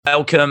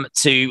Welcome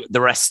to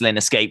the Wrestling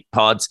Escape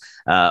Pod.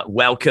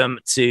 Welcome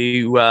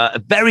to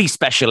a very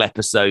special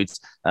episode.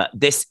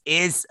 This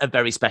is a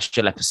very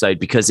special episode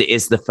because it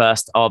is the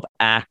first of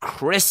our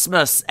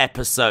Christmas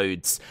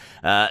episodes.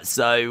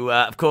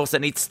 Of course, I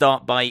need to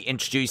start by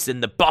introducing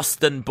the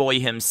Boston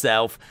boy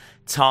himself,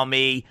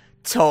 Tommy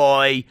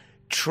Toy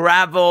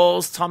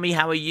Travels. Tommy,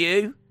 how are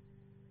you?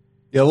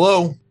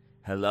 Hello.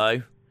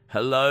 Hello.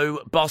 Hello,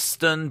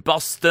 Boston.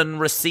 Boston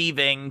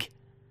receiving.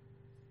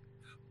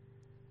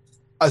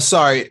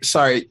 Sorry.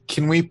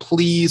 Can we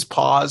please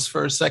pause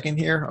for a second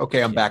here?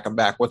 Okay, I'm back.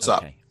 What's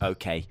up?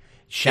 Okay.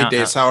 Hey,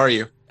 Dace, how are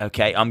you?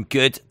 Okay, I'm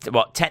good.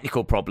 What,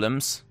 technical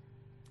problems?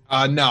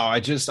 No, I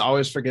just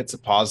always forget to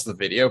pause the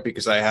video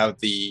because I have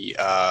the...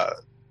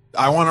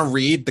 I want to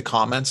read the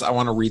comments. I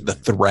want to read the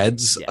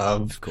threads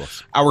of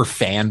our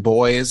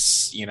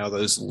fanboys,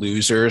 those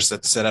losers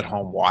that sit at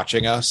home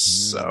watching us.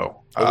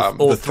 So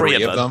all the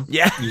three of them.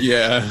 Yeah.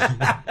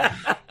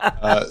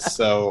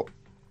 So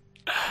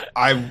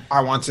I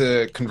want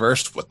to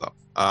converse with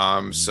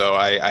them. So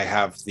I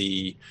have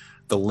the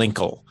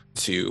linkle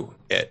to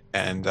it,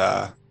 and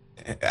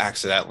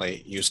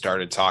accidentally you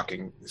started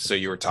talking, so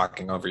you were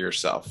talking over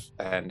yourself,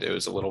 and it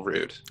was a little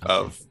rude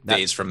of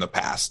days from the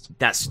past.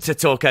 That's to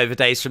talk over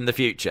days from the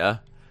future.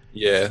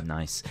 Yeah.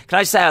 Nice. Can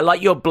I say I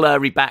like your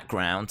blurry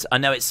background? I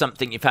know it's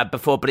something you've had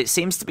before, but it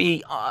seems to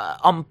be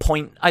on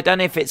point. I don't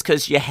know if it's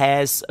because your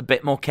hair's a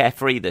bit more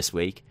carefree this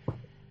week.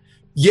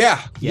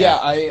 Yeah.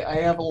 I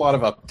have a lot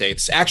of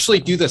updates. Actually,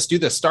 do this.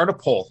 Start a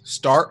poll.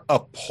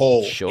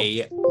 Sure.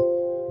 A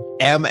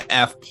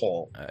MF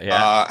poll.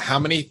 How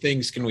many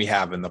things can we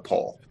have in the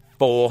poll?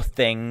 4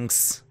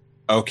 things.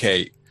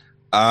 Okay.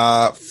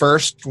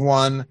 First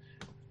one,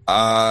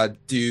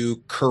 do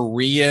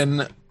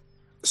Korean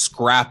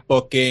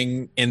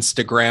scrapbooking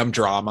Instagram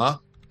drama.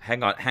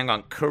 Hang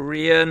on.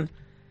 Korean.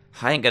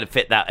 I ain't going to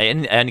fit that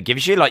in. And it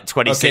gives you like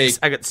 26.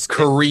 Okay. I got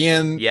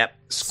Korean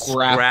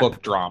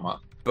scrapbook drama.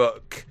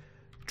 Book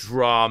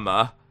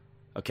drama.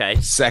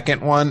 Okay.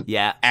 Second one.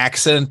 Yeah.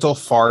 Accidental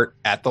fart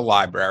at the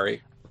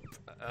library.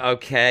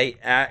 Okay.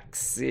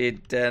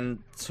 Accidental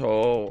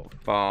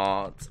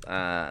fart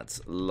at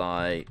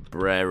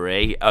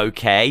library.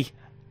 Okay.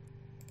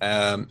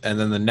 And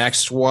then the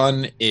next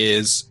one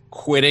is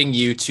quitting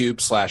YouTube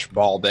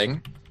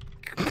 /balding.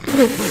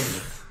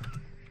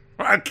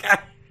 Okay.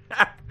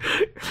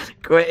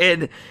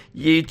 Quitting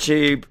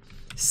YouTube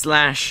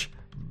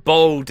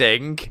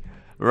 /balding.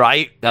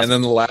 Right. And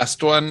then the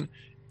last one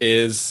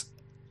is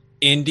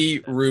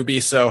Indie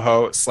Ruby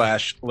Soho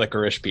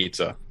 /licorice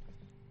pizza.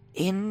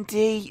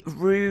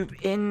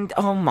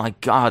 Oh my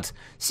God.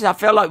 See, I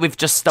feel like we've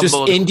just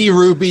stumbled. Just Indie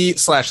Ruby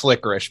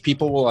 /licorice.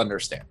 People will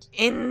understand.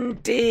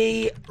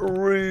 Indie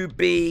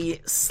Ruby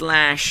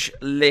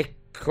 /licorice.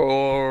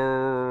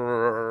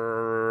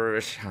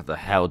 How the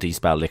hell do you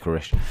spell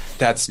licorice?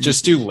 That's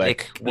just do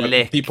lick.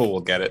 People will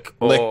get it.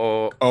 Lick.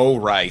 Oh,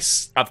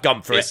 rice. I've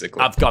gone for it.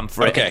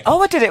 Okay.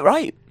 Oh, I did it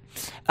right.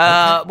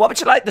 What would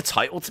you like the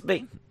title to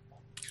be?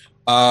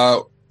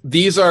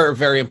 These are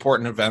very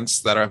important events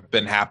that have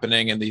been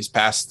happening in these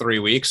past 3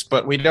 weeks,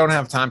 but we don't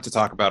have time to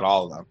talk about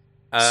all of them.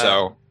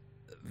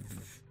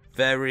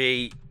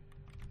 Very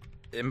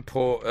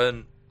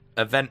important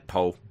event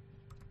poll.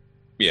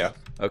 Yeah.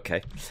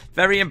 Okay.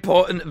 Very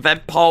important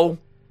event poll.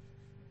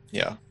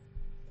 Yeah.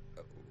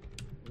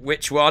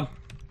 Which one?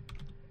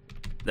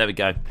 There we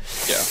go.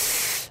 Yeah.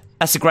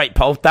 That's a great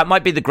poll. That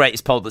might be the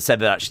greatest poll that's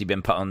ever actually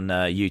been put on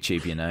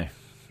YouTube,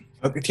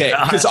 Okay,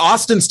 because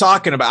Austin's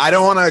talking about, I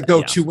don't want to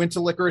go too into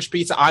licorice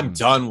pizza. I'm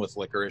done with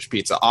licorice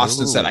pizza.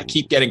 Austin said, I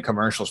keep getting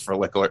commercials for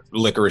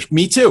licorice.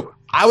 Me too.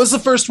 I was the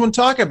first one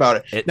talking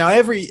about it. Now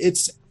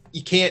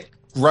you can't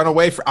run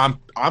away from,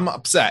 I'm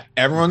upset.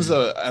 Everyone's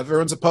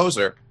a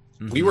poser.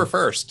 We were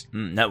first.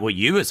 No, well,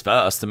 you was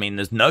first. I mean,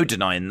 there's no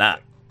denying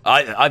that.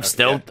 I've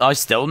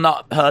still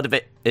not heard of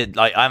it.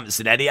 I haven't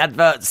seen any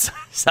adverts.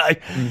 So,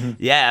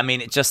 yeah, I mean,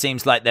 it just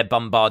seems like they're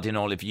bombarding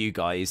all of you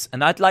guys.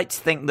 And I'd like to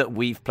think that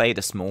we've played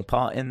a small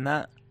part in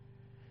that.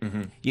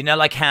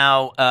 Like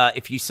how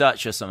if you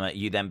search for something,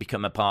 you then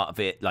become a part of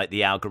it, like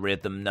the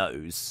algorithm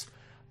knows.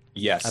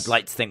 Yes. I'd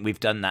like to think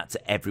we've done that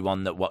to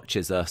everyone that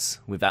watches us.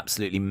 We've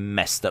absolutely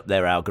messed up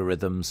their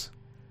algorithms.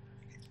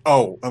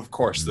 Oh, of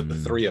course, the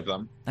 3 of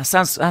them. That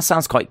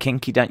sounds quite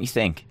kinky, don't you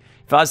think?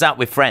 If I was out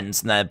with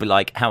friends and they'd be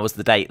like, how was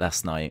the date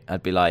last night?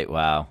 I'd be like,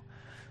 wow,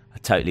 I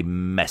totally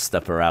messed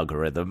up her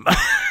algorithm.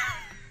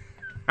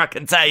 I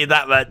can tell you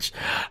that much.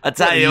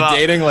 Are you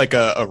dating like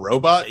a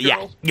robot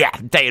girl? Yeah,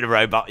 dating a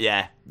robot,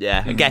 yeah.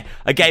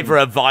 I gave her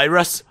a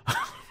virus.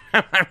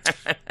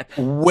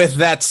 With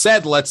that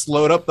said, let's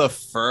load up the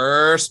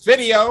first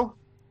video.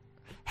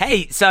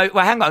 Hey,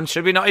 hang on,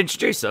 should we not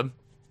introduce them?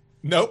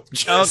 Nope.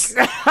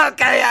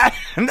 Okay, yeah.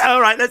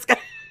 All right, let's go.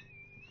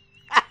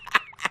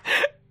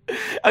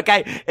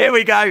 Okay, here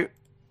we go.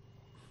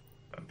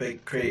 A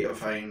big crate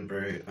of iron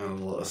brew and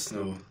a lot of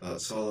snow.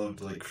 That's all I'd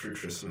like for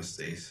Christmas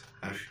days.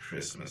 Happy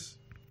Christmas.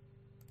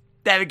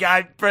 There we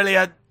go.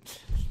 Brilliant.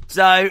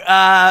 So,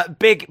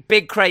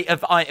 big crate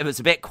of iron. It was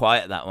a bit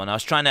quiet, that one. I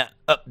was trying to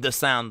up the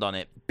sound on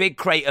it. big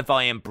crate of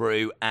Iron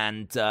Brew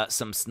and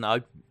some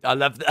snow. I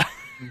love that.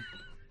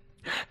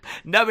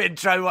 No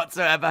intro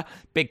whatsoever.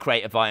 Big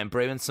crate of Iron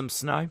Brew and some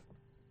snow.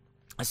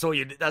 That's all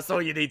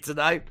you need to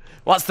know.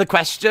 What's the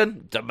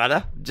question? Don't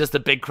matter. Just a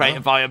big crate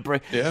of Iron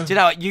Brew. Yeah. Do you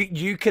know what?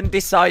 You can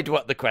decide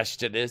what the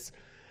question is.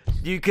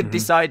 You can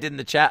decide in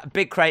the chat. A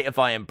big crate of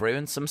Iron Brew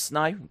and some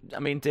snow. I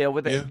mean, deal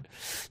with it. Yeah.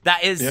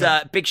 That is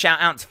big shout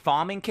out to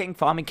Farming King.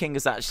 Farming King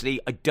has actually,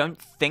 I don't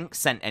think,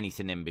 sent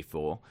anything in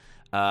before.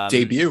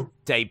 Debut.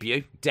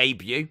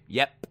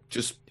 Yep.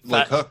 Just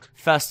like Hook.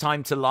 First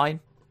time to line.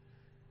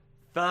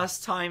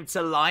 First time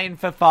to line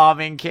for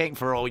Farming King,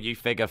 for all you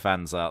figure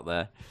fans out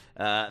there.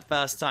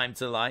 First time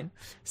to line.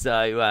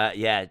 So,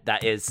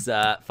 that is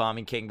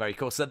Farming King. Very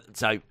cool. So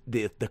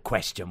the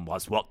question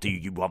was, what do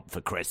you want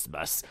for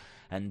Christmas?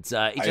 And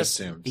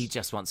he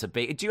just wants a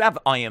big... Do you have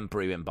Iron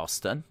Brew in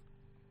Boston?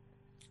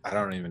 I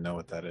don't even know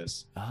what that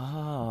is.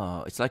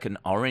 Oh, it's like an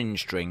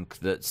orange drink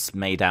that's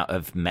made out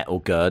of metal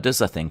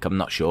girders, I think. I'm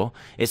not sure.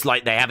 It's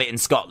like they have it in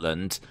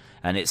Scotland,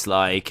 and it's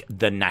like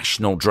the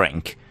national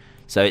drink.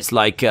 So it's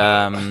like, it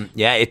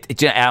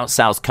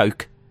outsells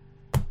Coke.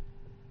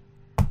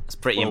 It's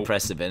pretty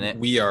impressive, isn't it?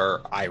 We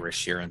are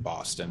Irish here in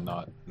Boston,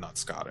 not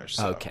Scottish.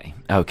 So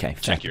Okay.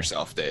 Check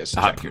yourself, Days.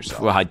 Check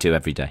yourself. Well, I do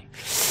every day.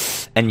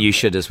 And you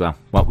should as well.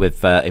 What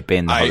with it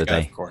being the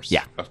holiday. Of course.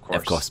 Yeah. Of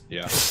course.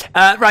 Yeah.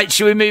 Right,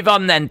 should we move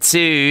on then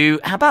to...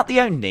 How about the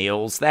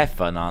O'Neills? They're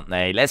fun, aren't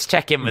they? Let's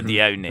check in with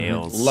the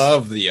O'Neills.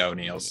 Love the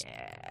O'Neills.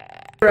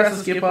 Yeah.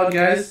 Escape Pod,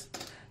 guys.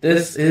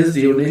 This is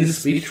the O'Neills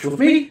speech with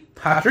me,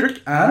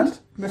 Patrick, and...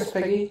 Miss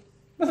Piggy.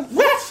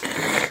 What?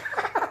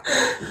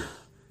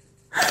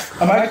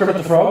 Am I Kermit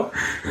the Frog?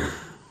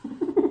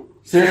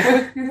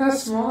 Seriously? You're that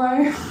small,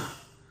 eh?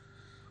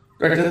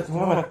 Right, guys,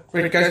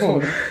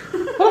 hold on.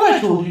 What have I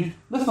told you?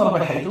 That's not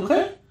my height,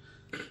 okay?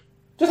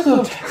 Just a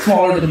bit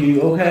smaller than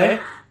you, okay?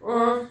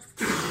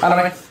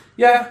 Anyway,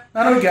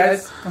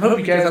 guys. I hope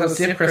you guys have a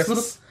safe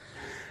Christmas.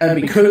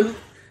 And be cool,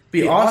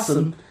 be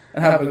awesome,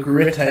 and have a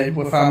great time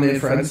with family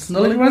and friends.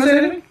 No, you want to say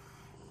anything?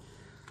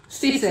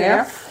 Stay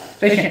safe.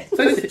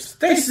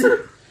 Stay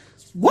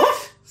safe.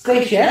 What?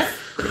 Stay chef?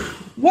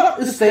 What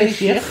is stay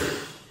chef?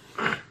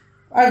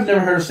 I've never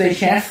heard of stay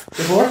chef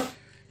before.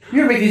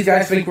 You make these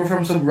guys think we're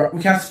from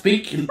we can't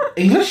speak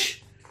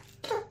English?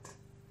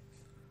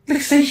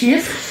 Like stay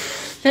chef?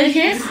 Stay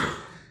chef?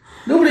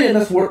 Nobody in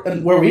this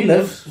where we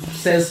live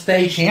says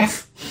stay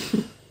chef.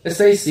 It's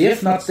stay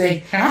safe, not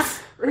stay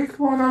half. Right,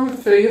 come on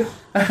with the video.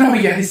 Oh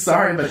yeah,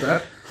 sorry about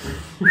that.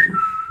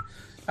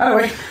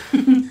 Anyway,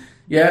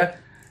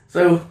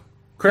 so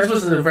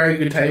Christmas is a very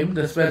good time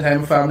to spend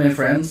time with family and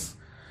friends,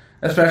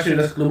 especially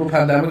this global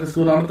pandemic that's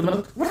going on at the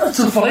minute. What's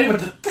so funny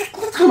about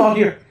what's going on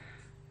here?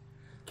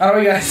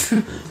 Anyway, guys,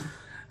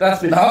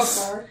 that's been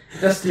us.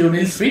 That's the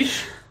O'Neill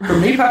speech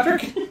from me,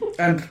 Patrick,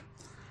 and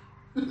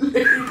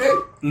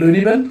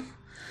Looney Bin.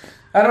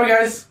 Anyway,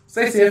 guys,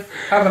 stay safe.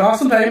 Have an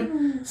awesome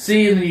time.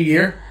 See you in the new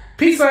year.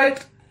 Peace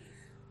out.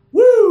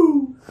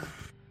 Woo!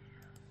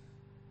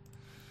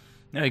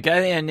 There we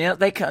go, the O'Neill.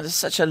 They're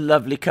such a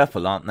lovely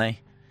couple, aren't they?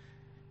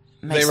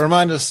 They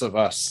remind us of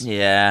us.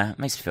 Yeah,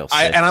 makes me feel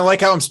sick. And I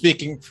like how I'm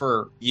speaking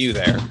for you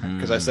there,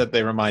 because I said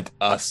they remind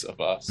us of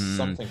us.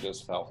 Something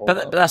just felt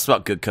but that's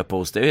what good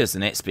couples do,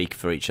 isn't it? Speak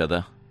for each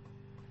other.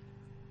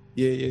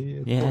 Yeah,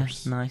 of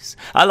course. Nice.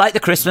 I like the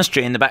Christmas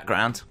tree in the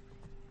background.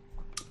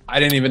 I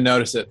didn't even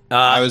notice it.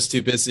 I was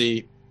too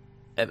busy.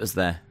 It was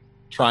there.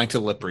 Trying to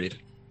lip read.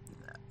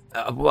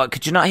 What?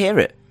 Could you not hear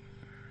it?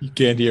 You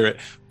can't hear it.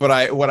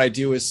 But what I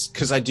do is,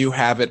 because I do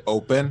have it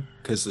open,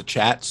 because the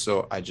chat,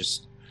 so I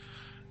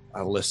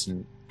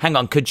listen. Hang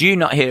on, could you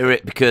not hear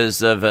it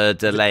because of a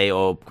delay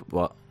or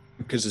what?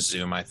 Because of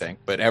Zoom, I think.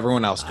 But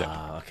everyone else could.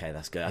 Oh, okay,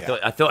 that's good. Yeah.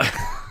 I thought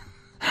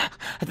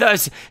it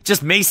was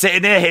just me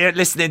sitting here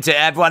listening to it.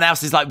 Everyone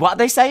else is like, what are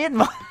they saying?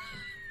 No.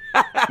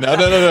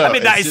 I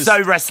mean, that is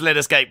so Wrestling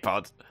Escape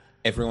Pod.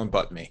 Everyone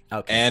but me.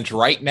 Okay. And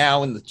right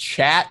now in the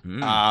chat,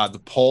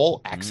 the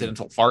poll,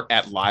 Accidental Fart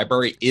at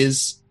Library,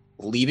 is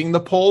leading the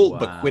poll,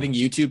 but quitting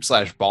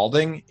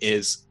YouTube/balding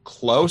is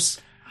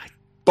close.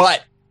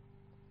 But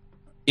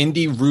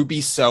Indie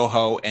Ruby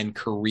Soho and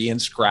Korean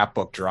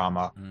scrapbook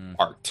drama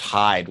are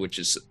tied, which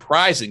is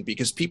surprising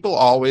because people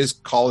always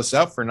call us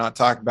out for not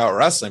talking about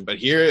wrestling, but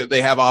here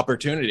they have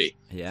opportunity.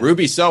 Yeah.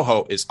 Ruby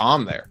Soho is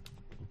on there.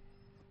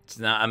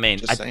 No, I mean,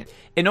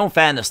 in all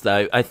fairness,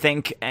 though, I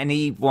think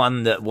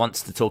anyone that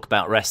wants to talk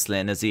about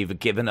wrestling has either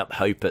given up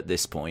hope at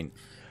this point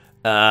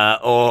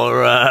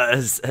or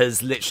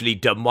has literally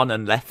done one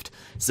and left.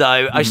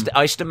 So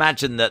I should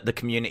imagine that the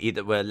community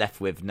that we're left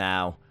with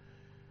now,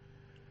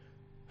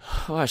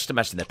 I should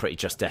imagine they're pretty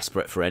just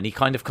desperate for any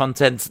kind of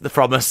content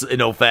from us,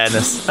 in all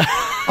fairness.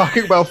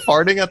 Talking about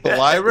farting at the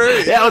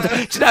library? Do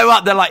you know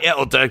what? They're like,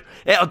 it'll do.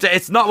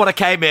 It's not what I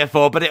came here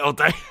for, but it'll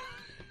do.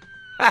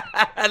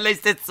 At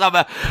least it's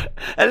summer.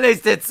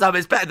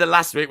 It's better than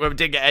last week when we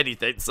didn't get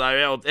anything,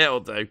 so it'll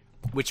do.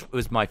 Which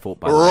was my fault,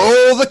 by the way.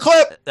 Roll the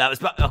clip! That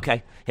was...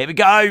 Okay, here we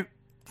go.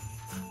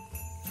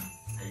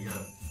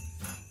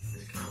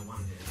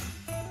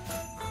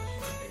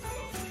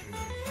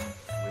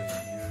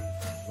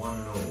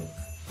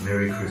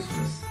 Merry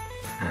Christmas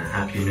and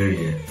Happy New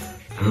Year,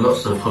 and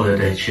lots of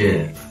holiday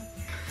cheer.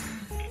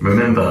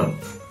 Remember,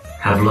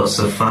 have lots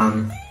of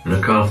fun,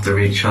 look after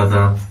each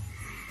other,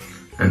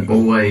 and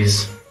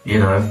always,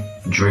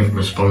 drink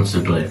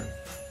responsibly.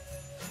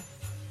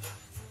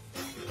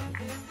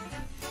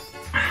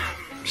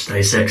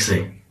 Stay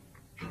sexy.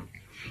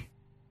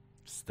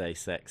 Stay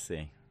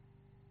sexy.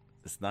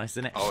 It's nice,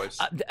 isn't it? Always.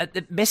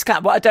 Miss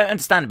Clown, what I don't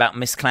understand about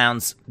Miss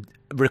Clown's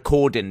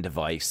recording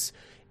device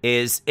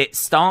is it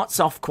starts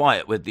off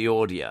quiet with the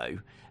audio,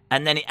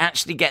 and then it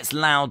actually gets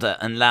louder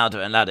and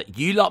louder and louder.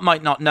 You lot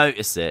might not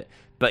notice it,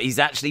 but he's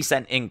actually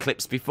sent in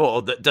clips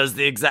before that does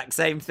the exact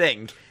same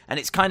thing. And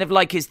it's kind of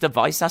like his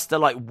device has to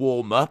like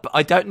warm up.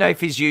 I don't know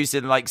if he's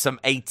using like some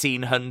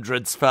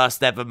 1800s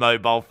first ever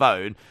mobile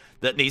phone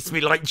that needs to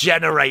be like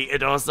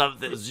generated or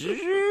something. But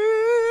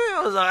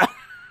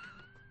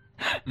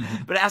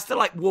it has to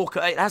like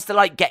it has to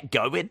like get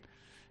going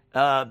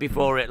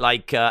before it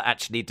like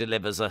actually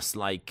delivers us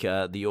like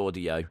the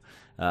audio.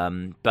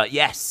 But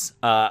yes,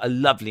 a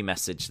lovely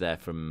message there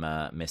from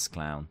Miss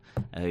Clown,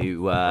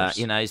 who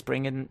is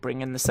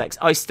bringing the sex.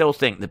 I still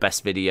think the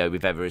best video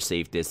we've ever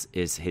received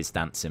is his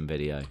dancing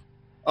video.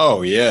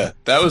 Oh yeah,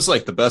 that was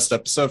like the best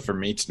episode for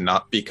me to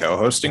not be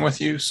co-hosting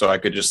with you, so I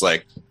could just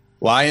like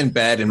lie in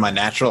bed in my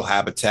natural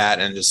habitat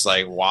and just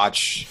like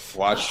watch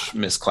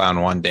Miss Clown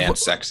 1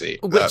 dance sexy.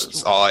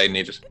 That's all I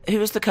needed. Who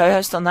was the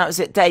co-host on that? Was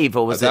it Dave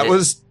or was that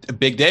was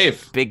Big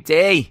Dave? Big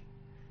D.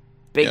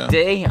 Big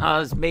D. It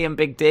was me and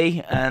Big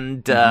D,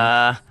 and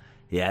that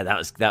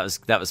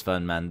was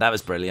fun, man. That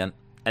was brilliant.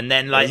 And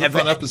then like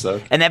fun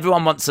episode, and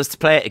everyone wants us to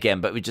play it again,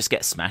 but we just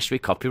get smashed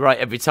with copyright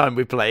every time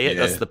we play it.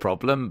 Yeah. That's the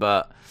problem.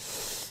 But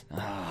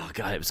oh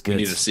god, it was good.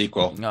 We need a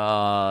sequel.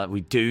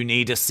 We do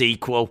need a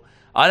sequel.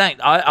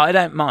 I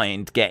don't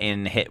mind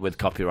getting hit with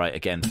copyright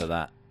again for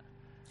that.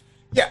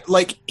 Yeah,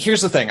 like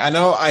here's the thing. I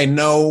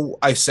know.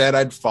 I said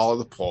I'd follow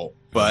the poll.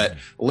 But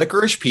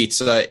licorice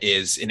pizza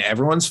is in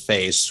everyone's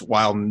face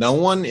while no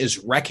one is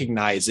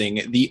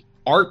recognizing the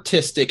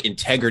artistic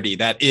integrity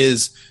that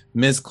is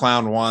Ms.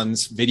 Clown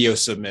 1's video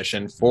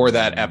submission for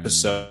that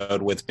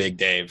episode with Big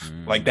Dave.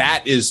 Like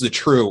that is the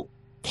true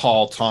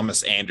Paul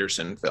Thomas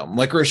Anderson film.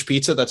 Licorice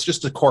Pizza, that's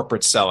just a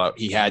corporate sellout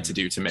he had to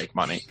do to make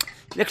money.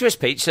 Licorice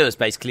Pizza is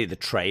basically the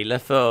trailer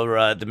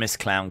for the Miss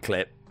Clown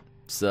clip.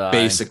 So,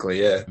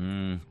 basically, yeah.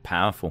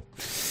 Powerful.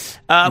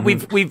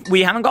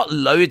 We haven't got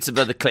loads of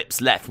other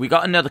clips left. We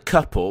got another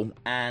couple,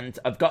 and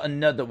I've got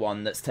another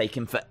one that's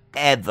taken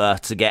forever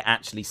to get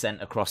actually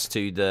sent across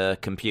to the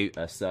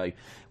computer. So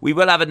we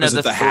will have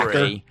another three.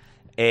 Hacker?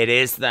 It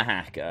is the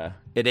hacker.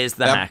 It is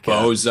the that hacker.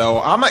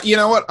 Bozo. You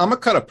know what? I'm gonna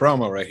cut a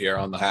promo right here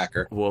on the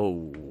hacker.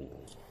 Whoa.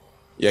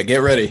 Yeah, get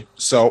ready.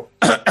 So,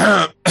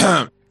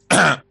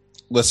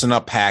 listen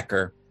up,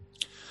 hacker.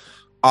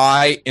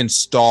 I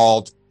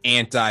installed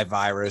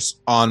antivirus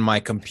on my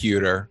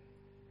computer.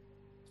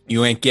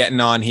 You ain't getting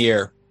on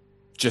here.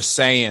 Just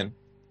saying.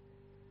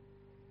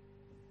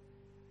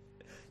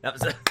 That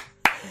was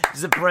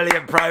a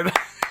brilliant promo.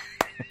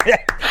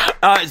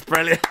 Oh, it's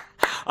brilliant.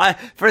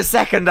 For a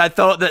second, I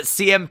thought that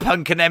CM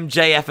Punk and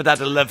MJF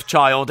had a love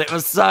child. It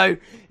was so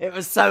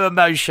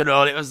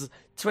emotional. It was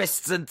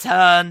twists and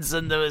turns,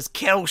 and there was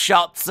kill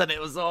shots, and it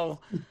was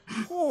all.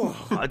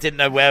 I didn't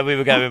know where we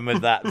were going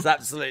with that. It was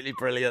absolutely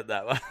brilliant,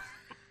 that one.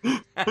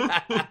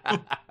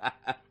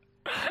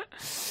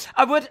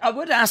 I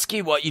would ask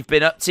you what you've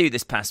been up to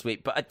this past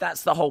week, but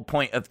that's the whole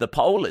point of the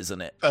poll, isn't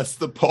it? That's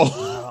the poll.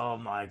 Oh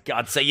my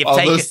god! So you've all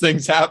taken those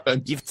things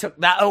happened. You've took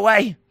that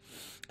away.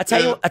 I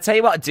tell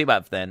you what I do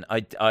have then.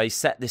 I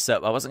set this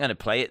up. I wasn't going to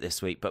play it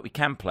this week, but we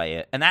can play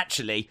it. And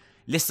actually,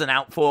 listen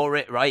out for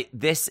it. Right,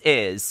 this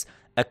is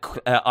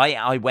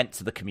I went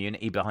to the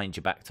community behind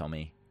your back,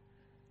 Tommy.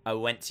 I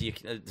went to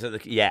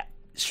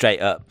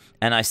straight up,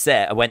 and I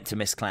went to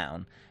Miss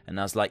Clown. And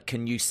I was like,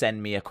 can you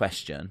send me a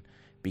question?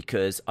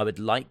 Because I would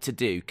like to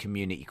do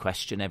community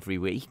question every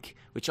week,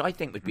 which I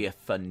think would be a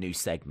fun new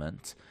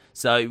segment.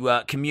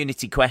 So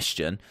community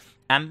question.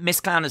 And Miss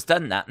Clown has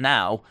done that.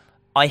 Now,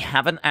 I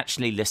haven't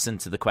actually listened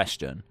to the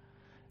question.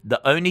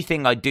 The only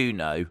thing I do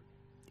know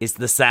is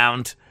the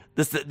sound.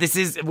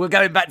 We're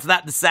going back to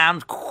that, the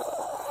sound.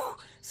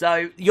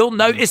 So you'll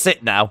notice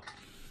it now.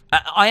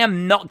 I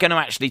am not going to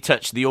actually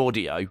touch the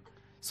audio.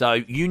 So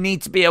you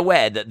need to be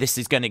aware that this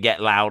is going to get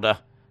louder.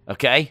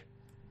 Okay,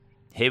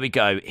 here we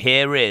go.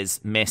 Here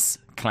is Miss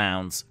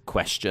Clown's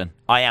question.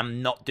 I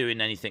am not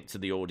doing anything to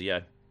the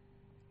audio.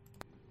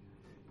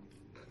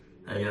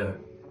 Hey yo,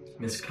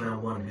 Miss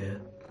Clown 1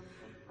 here.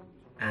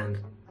 And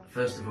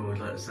first of all, I'd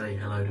like to say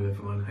hello to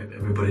everyone. Hope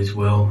everybody's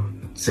well.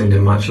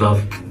 Sending much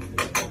love. I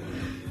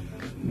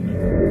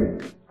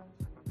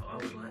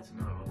would like to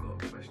know, I've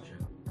got a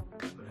question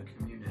for the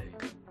community,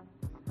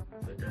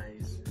 for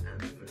Days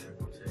and for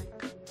Triple T.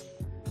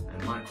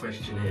 And my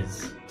question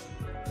is,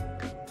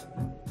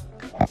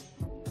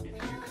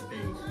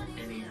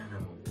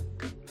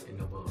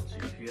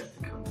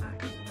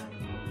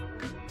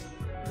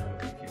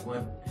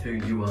 who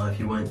you are, if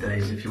you weren't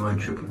Days, if you weren't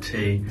Triple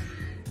T,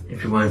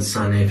 if you weren't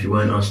Sonny, if you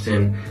weren't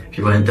Austin, if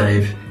you weren't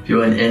Dave, if you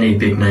weren't any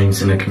big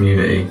names in the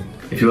community,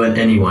 if you weren't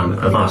any one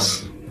of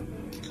us,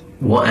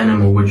 what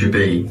animal would you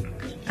be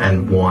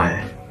and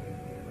why?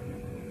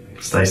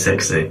 Stay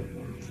sexy.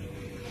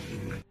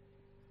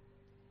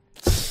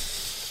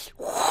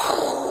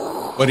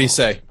 What do you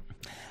say?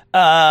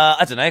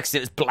 I don't know, because it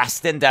was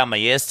blasting down my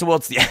ears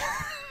towards the end.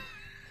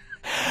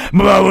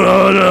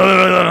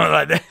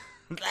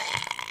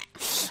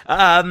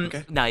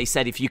 Okay. No, he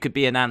said, if you could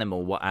be an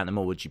animal, what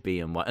animal would you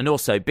be and what? And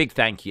also, big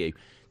thank you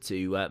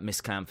to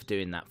Miss Cam for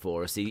doing that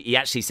for us. He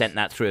actually sent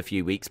that through a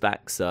few weeks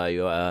back,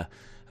 so I've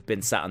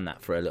been sat on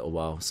that for a little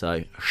while.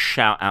 So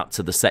shout out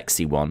to the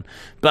sexy one.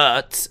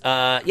 But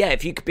yeah,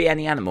 if you could be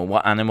any animal,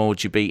 what animal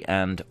would you be?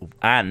 And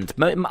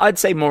I'd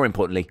say more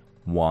importantly,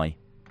 why?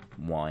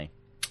 Why?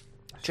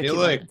 I feel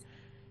like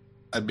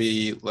I'd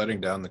be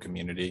letting down the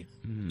community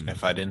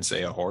if I didn't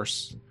say a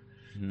horse.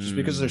 Just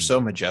because they're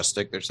so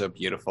majestic, they're so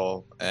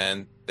beautiful,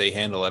 and they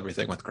handle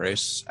everything with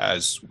grace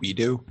as we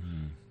do.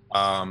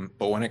 But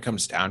when it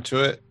comes down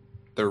to it,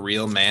 the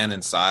real man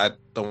inside,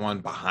 the one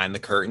behind the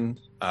curtain,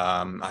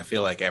 I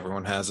feel like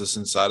everyone has this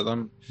inside of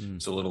them.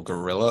 It's a little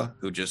gorilla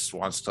who just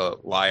wants to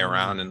lie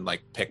around and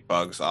like pick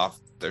bugs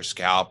off their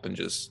scalp and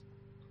just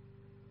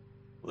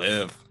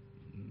live.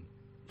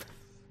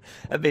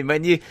 I mean,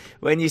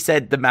 when you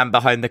said the man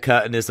behind the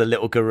curtain is a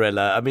little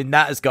gorilla, I mean,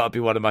 that has got to be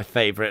one of my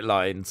favourite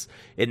lines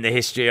in the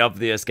history of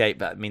the escape.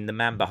 But I mean, the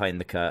man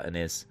behind the curtain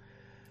is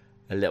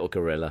a little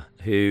gorilla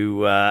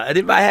who, and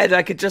in my head,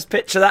 I could just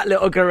picture that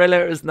little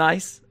gorilla. It was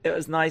nice. It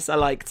was nice. I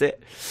liked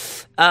it.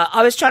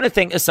 I was trying to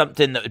think of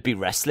something that would be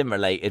wrestling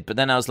related, but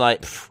then I was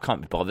like,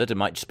 can't be bothered. It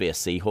might just be a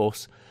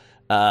seahorse.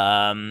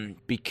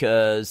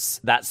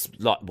 Because that's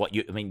like what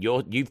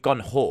you've gone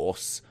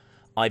horse.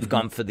 I've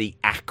gone for the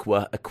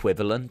aqua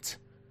equivalent.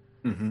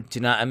 Do you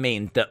know what I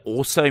mean? That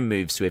also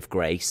moves with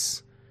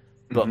grace,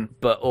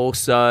 but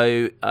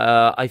also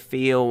I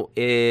feel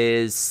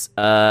is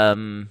a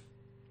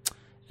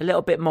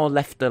little bit more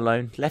left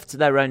alone, left to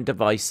their own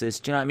devices.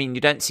 Do you know what I mean?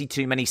 You don't see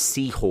too many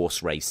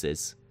seahorse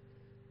races.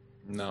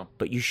 No,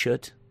 but you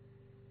should.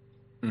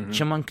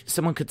 Someone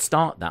could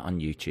start that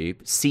on YouTube.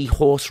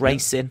 Seahorse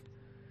racing.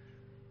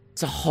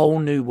 It's a whole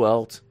new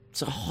world.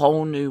 It's a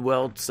whole new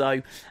world.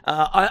 So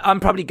I'm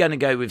probably going to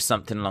go with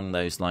something along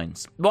those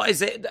lines. What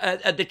is it?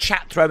 The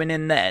chat throwing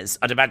in theirs?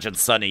 I'd imagine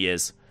Sunny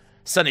is.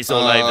 Sunny's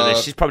all over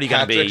this. She's probably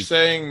going to be... Patrick's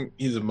saying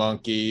he's a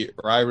monkey.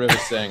 Rye River's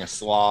saying a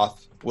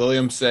sloth.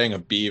 William's saying a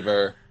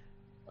beaver.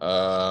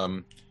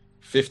 50-50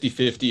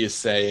 is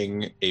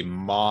saying a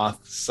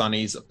moth.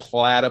 Sunny's a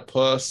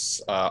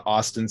platypus.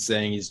 Austin's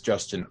saying he's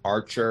just an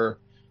archer.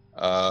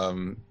 Are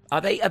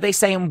they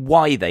saying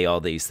why they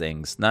are these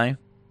things? No?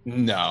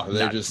 No,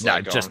 they're just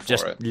going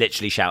for it.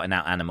 Literally shouting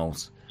out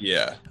animals.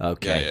 Yeah.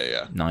 Okay.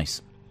 Yeah.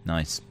 Nice.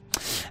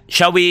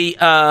 Shall we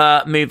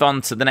move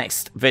on to the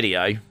next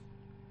video?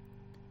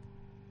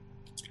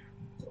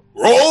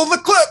 Roll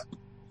the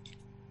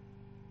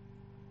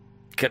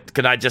clip.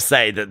 Can I just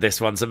say that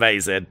this one's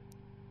amazing?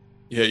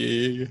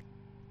 Yeah.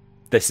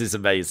 This is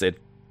amazing.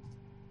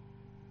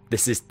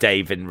 This is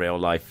Dave in real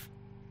life.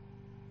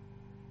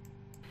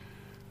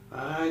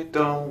 I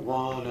don't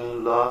wanna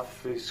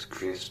laugh this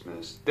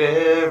Christmas.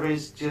 There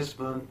is just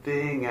one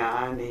thing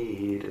I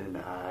need, and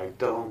I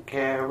don't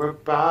care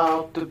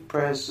about the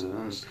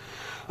presents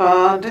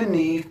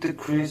underneath the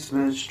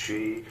Christmas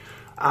tree.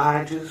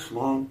 I just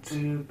want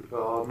to be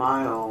on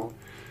my own,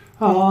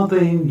 all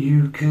than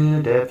you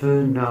could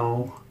ever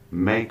know.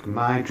 Make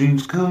my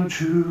dreams come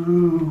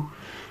true.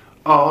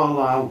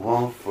 All I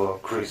want for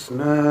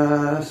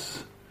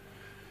Christmas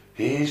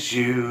is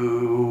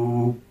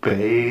you,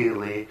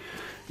 Bailey.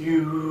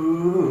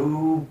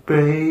 You,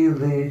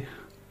 Bailey.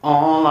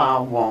 All I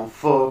want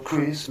for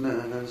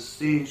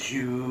Christmas is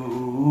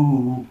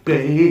you,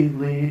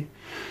 Bailey.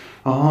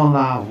 All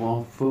I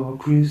want for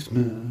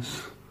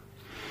Christmas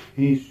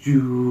is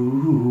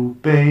you,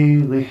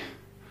 Bailey.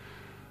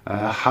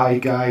 Hi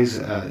guys,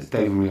 it's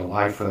Dave in real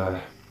life.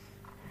 Have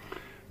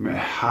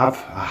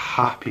a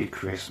happy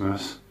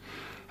Christmas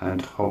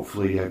and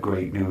hopefully a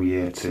great New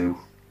Year too.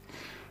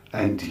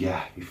 And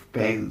yeah, if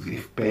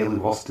Bailey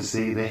wants to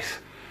see this,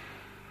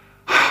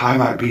 I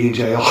might be in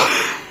jail.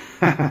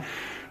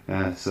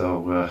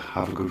 So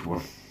have a good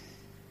one.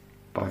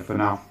 Bye for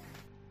now.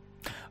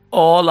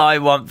 All I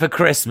want for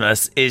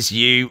Christmas is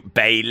you,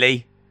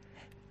 Bailey.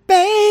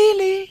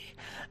 Bailey,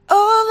 all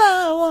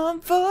I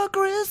want for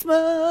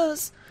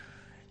Christmas.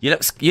 You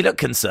look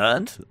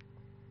concerned.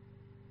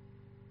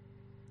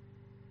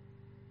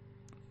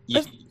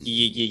 Yeah.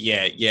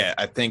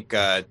 I think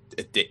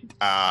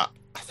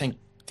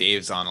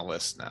Dave's on a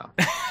list now.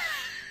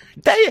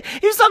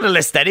 He was on the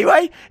list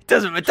anyway. It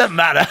doesn't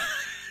matter.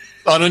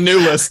 On a new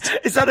list.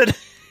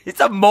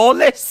 It's on more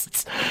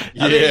lists.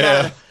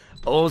 Yeah.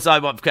 All I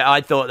want.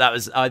 I thought that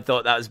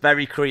was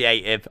very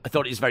creative. I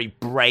thought it was very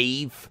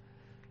brave.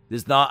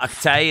 There's not. I can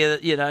tell you,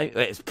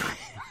 it's.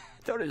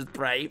 I thought it was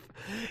brave.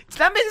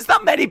 There's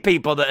not many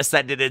people that are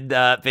sending in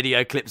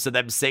video clips of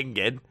them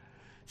singing.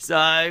 So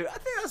I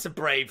think that's a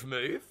brave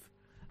move.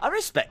 I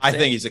respect I it.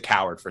 think he's a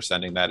coward for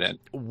sending that in.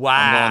 Wow.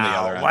 I'm going the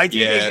other end. Why do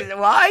you think?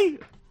 Why?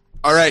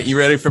 All right, you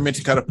ready for me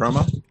to cut a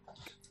promo?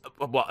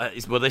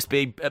 Will this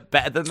be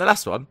better than the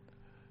last one?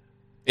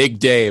 Big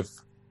Dave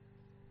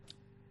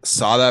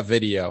saw that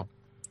video.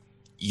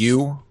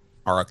 You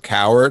are a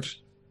coward.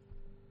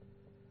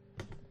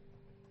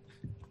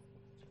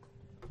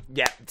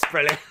 Yeah, it's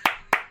brilliant.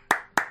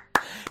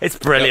 It's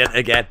brilliant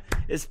again.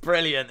 It's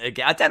brilliant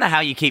again. I don't know how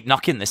you keep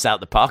knocking this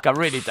out the park. I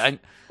really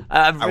don't.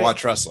 I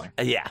watch wrestling.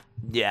 Yeah.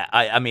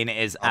 I mean, it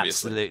is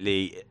obviously.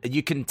 Absolutely.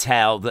 You can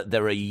tell that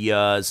there are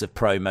years of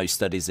promo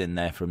studies in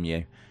there from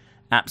you.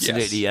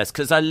 Absolutely, yes.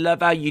 Because I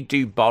love how you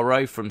do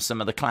borrow from some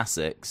of the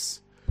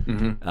classics.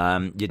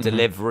 Mm-hmm. Your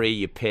delivery,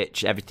 your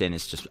pitch, everything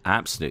is just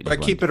absolutely.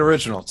 But keep it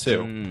original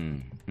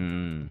too.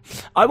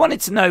 I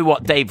wanted to know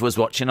what Dave was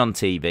watching on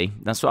TV.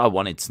 That's what I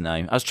wanted to know.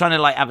 I was trying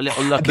to have a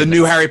little look. The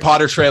new Harry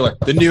Potter trailer.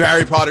 The new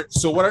Harry Potter.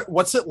 So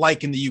what's it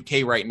like in the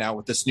UK right now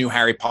with this new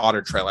Harry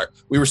Potter trailer?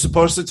 We were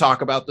supposed to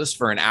talk about this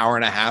for an hour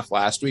and a half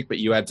last week, but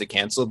you had to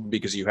cancel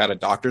because you had a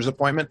doctor's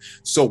appointment.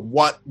 So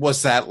what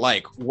was that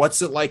like?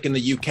 What's it like in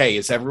the UK?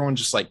 Is everyone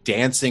just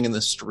dancing in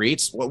the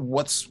streets?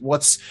 What's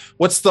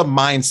the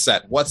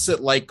mindset? What's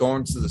it like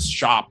going to the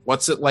shop?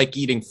 What's it like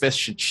eating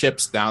fish and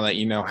chips now that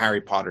you know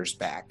Harry Potter's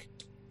back?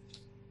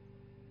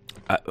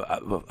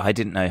 I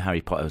didn't know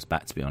Harry Potter was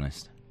back, to be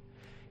honest.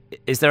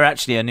 Is there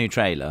actually a new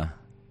trailer?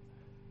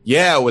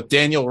 Yeah, with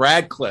Daniel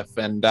Radcliffe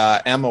and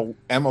Emma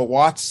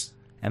Watts.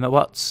 Emma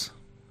Watts?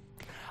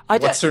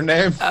 What's her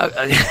name?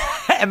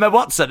 Emma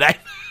Watts her name?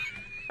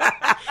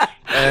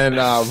 And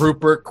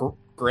Rupert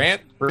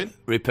Grant?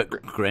 Rupert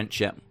Grinch,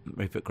 yeah.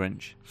 Rupert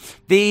Grinch.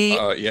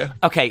 Yeah.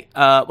 Okay,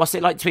 what's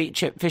it like to eat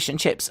fish and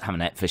chips? I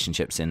haven't ate fish and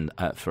chips in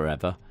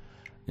forever.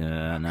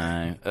 Yeah,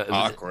 no.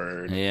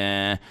 Awkward.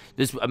 Yeah.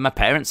 My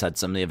parents had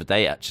some the other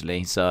day,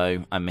 actually,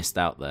 so I missed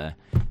out there.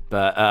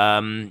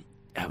 But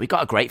we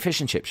got a great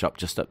fish and chip shop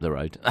just up the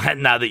road.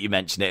 Now that you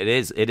mention it,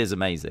 it is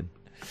amazing.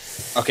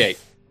 Okay,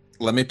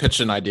 let me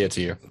pitch an idea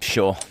to you.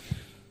 Sure.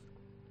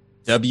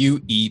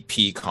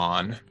 WEP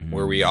Con,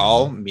 where we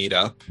all meet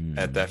up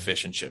at that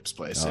fish and chips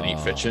place and eat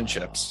fish and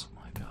chips. Oh,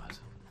 my God.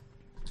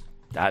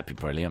 That'd be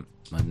brilliant,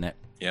 wouldn't it?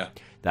 Yeah.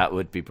 That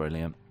would be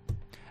brilliant.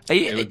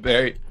 It would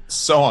be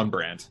so on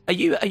brand. Are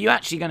you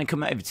actually going to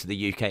come over to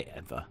the UK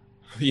ever?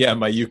 Yeah,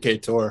 my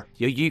UK tour.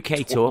 Your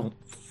UK tour?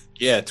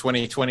 Yeah,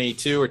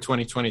 2022 or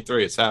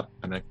 2023. It's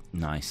happening.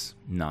 Nice.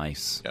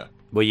 Yeah.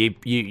 Will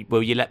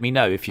you let me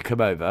know if you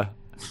come over?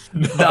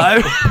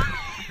 No.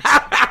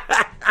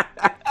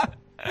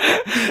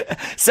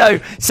 So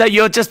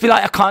you'll just be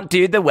like, I can't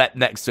do the WEP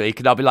next week,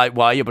 and I'll be like,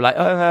 why? You'll be like,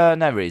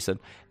 no reason.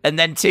 And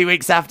then 2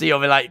 weeks after, you'll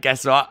be like,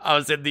 guess what? I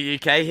was in the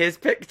UK. Here's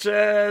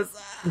pictures.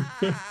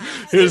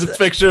 Here's a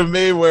picture of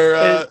me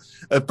where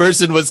a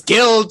person was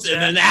killed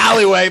in an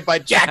alleyway by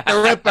Jack the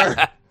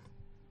Ripper.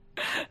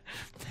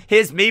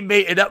 Here's me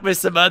meeting up with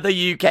some other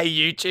UK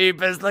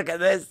YouTubers. Look at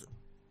this.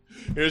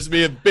 Here's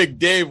me and Big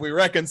Dave. We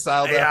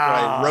reconciled after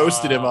I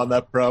roasted him on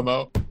that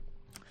promo.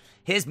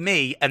 Here's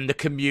me and the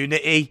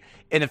community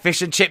in a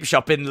fish and chip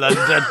shop in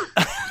London.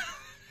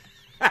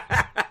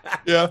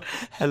 Yeah.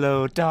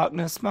 Hello,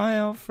 darkness,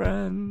 my old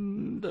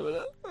friend.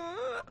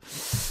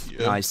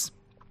 Yeah. Nice.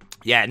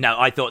 Yeah, no,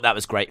 I thought that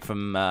was great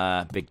from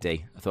Big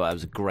D. I thought that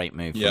was a great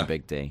move from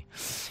Big D.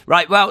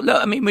 Right, well,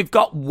 look, I mean, we've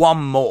got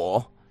one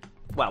more.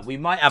 Well, we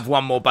might have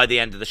one more by the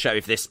end of the show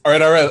if this... All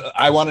right.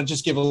 I want to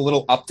just give a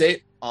little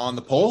update on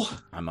the poll.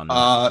 I'm on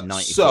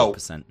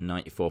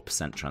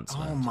 94%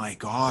 transfer. Oh, my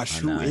gosh.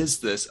 Who is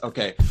this?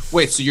 Okay.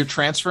 Wait, so you're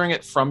transferring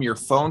it from your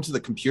phone to the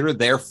computer,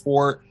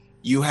 therefore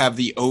you have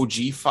the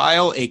OG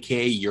file,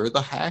 a.k.a. you're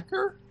the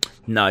hacker?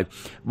 No.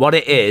 What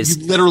it is...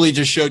 You literally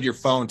just showed your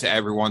phone to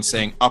everyone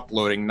saying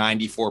uploading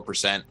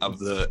 94% of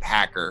the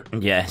hacker.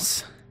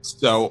 Yes.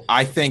 So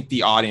I think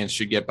the audience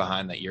should get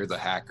behind that you're the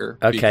hacker.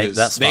 Okay, because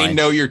that's fine. They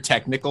know your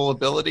technical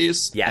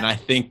abilities. Yeah. And I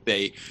think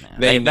they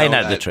know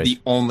that the truth. The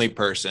only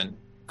person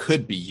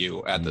could be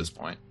you at this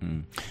point.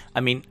 I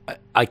mean,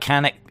 I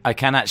can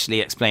actually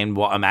explain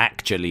what I'm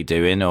actually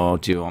doing, or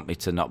do you want me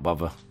to not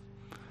bother?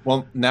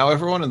 Well, now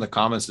everyone in the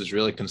comments is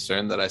really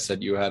concerned that I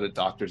said you had a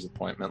doctor's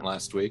appointment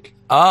last week.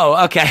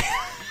 Oh, okay.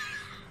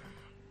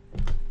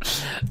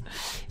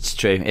 It's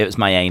true. It was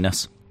my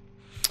anus.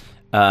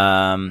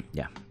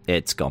 Yeah,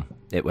 it's gone.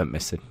 It went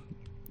missing.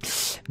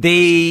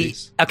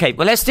 Okay,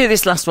 well, let's do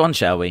this last one,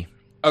 shall we?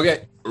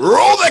 Okay.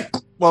 Roll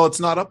the... Well, it's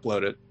not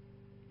uploaded.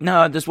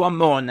 No, there's one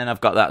more, and then I've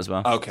got that as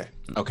well. Okay,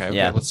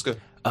 yeah. Let's go.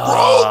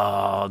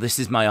 Oh, this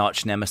is my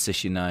arch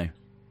nemesis, you know.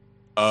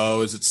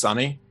 Oh, is it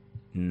Sunny?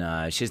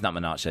 No, she's not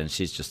my arch nemesis.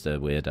 She's just a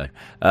weirdo.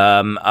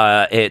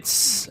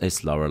 It's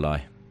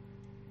Lorelai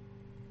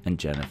and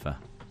Jennifer.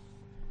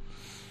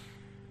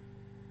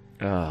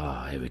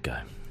 Oh, here we go.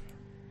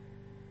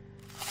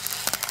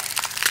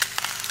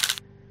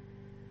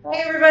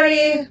 Hey,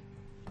 everybody.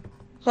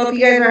 Hope you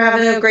guys are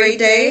having a great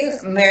day.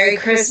 Merry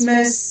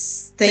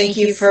Christmas. Thank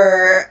you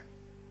for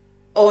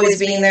always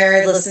being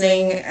there,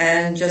 listening,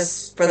 and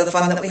just for the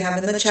fun that we have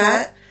in the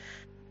chat.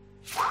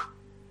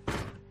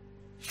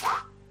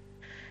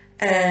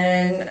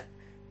 And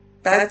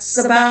that's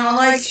about all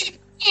I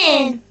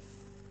can.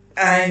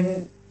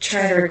 I'm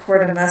trying to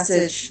record a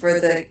message for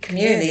the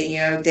community, you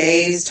know,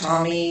 Days,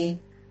 Tommy.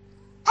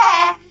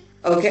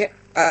 Okay.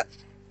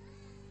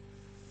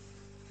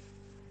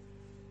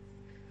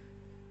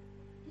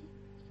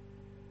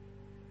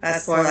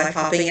 That's more like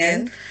popping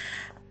in.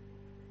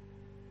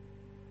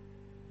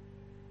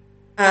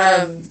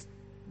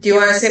 Do you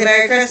want to say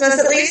Merry Christmas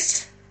at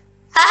least?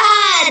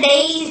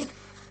 Days.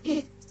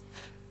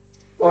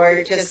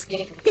 Or just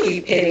keep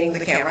hitting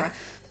the camera?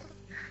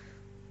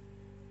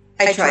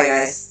 I try,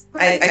 guys.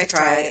 I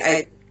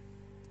try.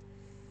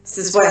 This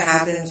is what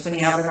happens when you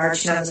have an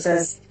arch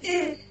nemesis.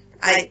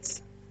 I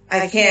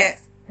can't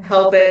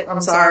help it.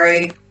 I'm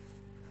sorry.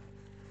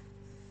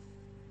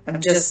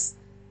 I'm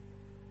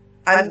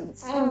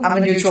a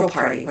neutral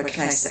party. What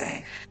can I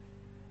say?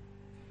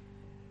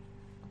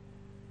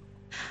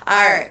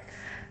 All right.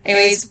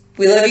 Anyways,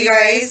 we love you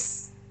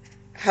guys.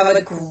 Have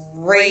a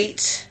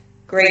great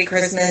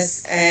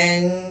Christmas,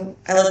 and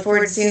I look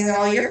forward to seeing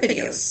all your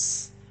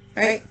videos.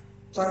 All right?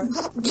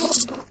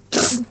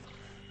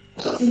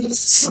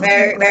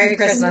 Merry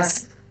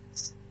Christmas.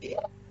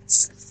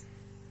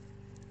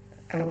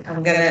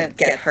 I'm gonna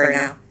get her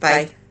now.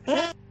 Bye.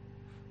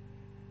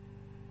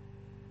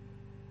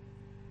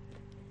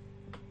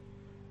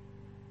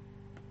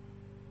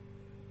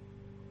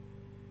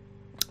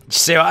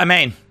 See what I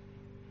mean?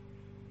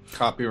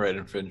 Copyright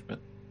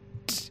infringement.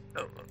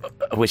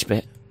 Which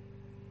bit?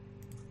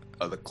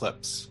 The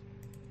clips.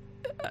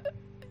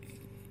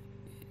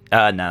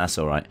 No, that's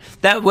all right.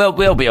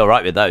 We'll be all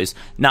right with those.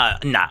 No,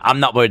 I'm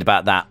not worried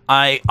about that.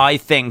 I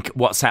think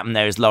what's happened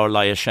there is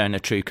Lorelei has shown her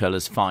true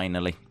colours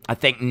finally. I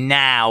think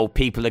now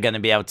people are going to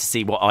be able to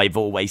see what I've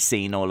always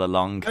seen all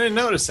along. I didn't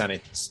notice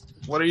any.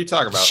 What are you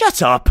talking about?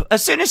 Shut up.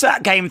 As soon as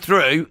that came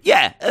through,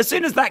 I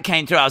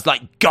was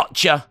like,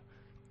 gotcha,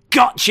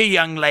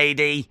 young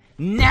lady.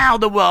 Now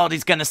the world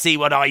is going to see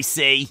what I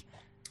see.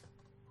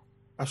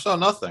 I saw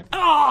nothing.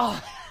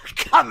 Oh,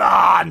 come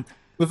on.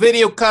 The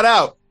video cut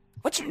out.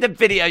 What do you mean the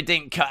video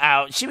didn't cut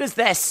out? She was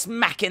there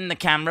smacking the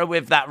camera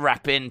with that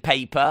wrapping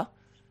paper.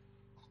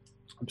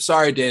 I'm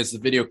sorry, Days. The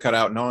video cut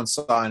out. No one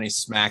saw any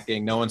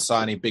smacking. No one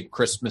saw any big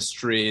Christmas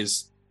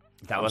trees.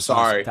 That was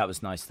sorry. Nice. That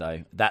was nice,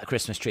 though. That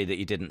Christmas tree that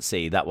you didn't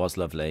see, that was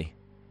lovely.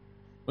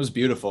 It was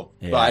beautiful,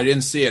 yeah. But I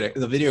didn't see it.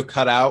 The video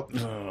cut out.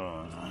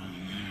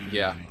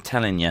 Yeah. I'm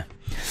telling you.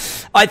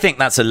 I think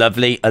that's a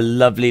lovely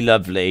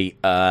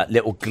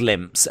little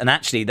glimpse. And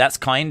actually, that's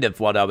kind of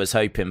what I was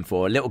hoping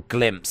for. A little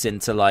glimpse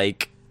into,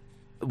 like,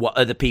 what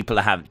other people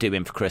are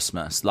doing for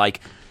Christmas. Like,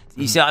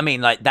 you see what I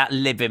mean? Like, that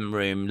living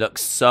room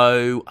looks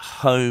so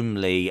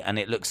homely and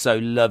it looks so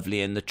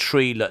lovely and the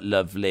tree looked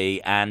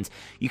lovely. And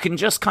you can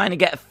just kind of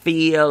get a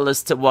feel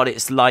as to what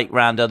it's like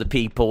around other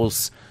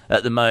people's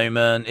at the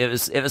moment. It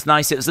was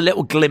nice. It was a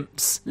little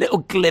glimpse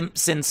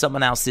in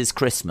someone else's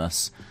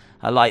Christmas.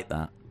 I like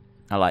that.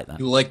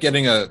 You like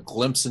getting a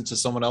glimpse into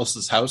someone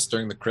else's house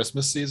during the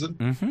Christmas season?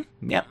 Mm-hmm.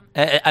 Yeah.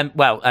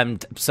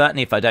 And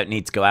certainly if I don't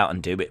need to go out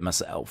and do it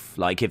myself,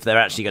 like if they're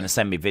actually going to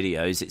send me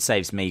videos, it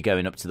saves me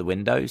going up to the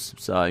windows.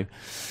 So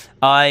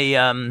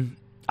I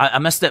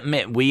must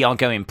admit, we are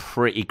going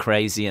pretty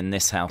crazy in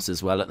this house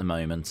as well at the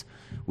moment.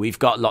 We've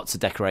got lots of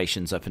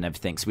decorations up and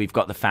everything. So we've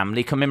got the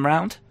family coming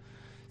round.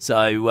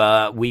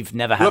 So we've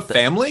never had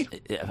family?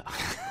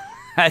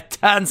 It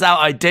turns out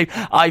I do.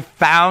 I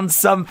found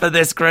some for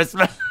this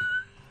Christmas.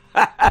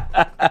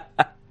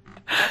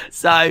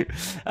 So,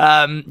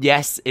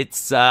 yes,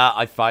 it's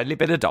I've finally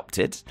been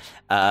adopted.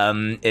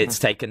 It's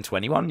taken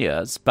 21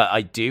 years, but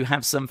I do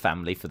have some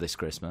family for this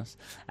Christmas.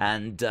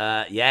 And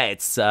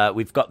it's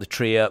we've got the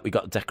tree up, we've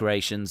got the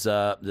decorations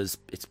up.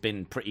 It's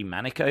been pretty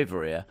manic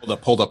over here.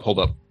 Hold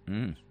up.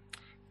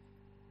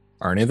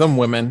 Are any of them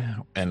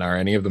women, and are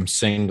any of them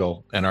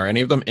single, and are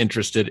any of them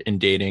interested in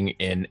dating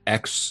an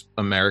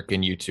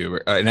ex-American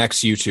YouTuber, an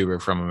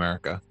ex-YouTuber from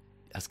America?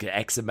 That's good,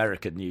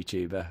 ex-American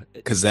YouTuber.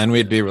 Because then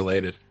we'd be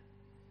related.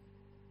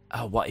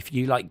 Oh, what if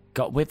you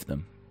got with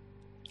them?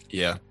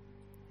 Yeah.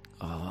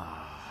 Oh.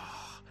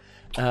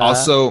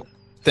 Also,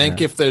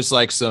 think if there's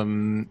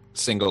some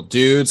single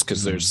dudes,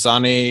 because there's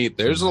Sunny.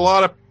 There's a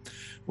lot of.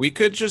 We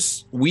could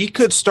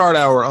start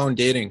our own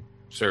dating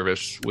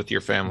service with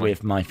your family.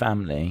 With my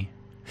family.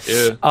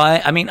 Yeah.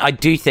 I mean, I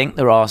do think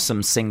there are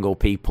some single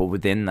people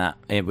within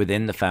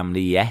the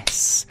family.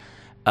 Yes.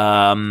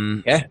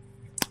 Yeah.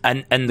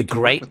 And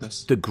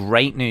the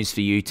great news for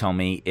you,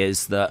 Tommy,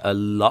 is that a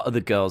lot of the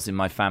girls in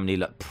my family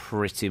look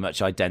pretty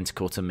much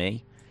identical to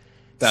me.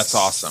 That's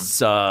awesome.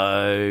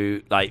 So,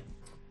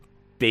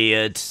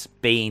 beard,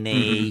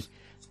 beanie,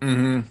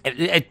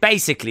 it's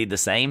basically the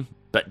same.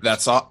 But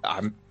that's all.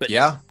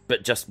 Yeah.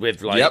 But just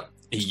with Yep.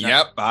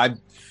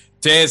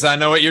 Days, I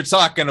know what you're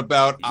talking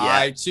about. Yeah.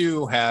 I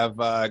too have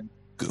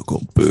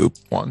Googled boob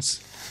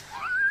once.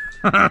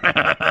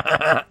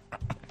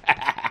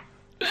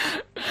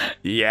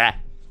 Yeah.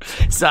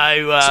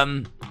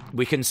 So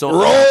we can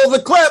roll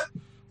the clip.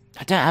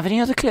 I don't have any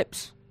other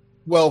clips.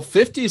 Well,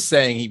 50's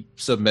saying he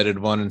submitted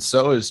one, and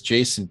so is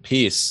Jason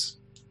Peace.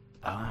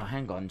 Oh,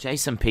 hang on.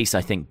 Jason Peace,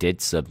 I think,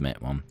 did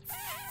submit one.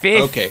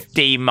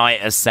 50 might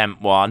have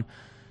sent one.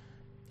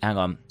 Hang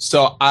on.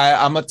 So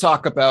I'm going to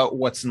talk about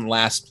what's in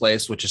last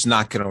place, which is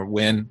not going to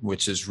win,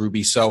 which is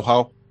Ruby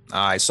Soho.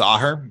 I saw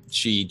her.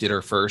 She did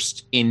her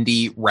first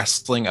indie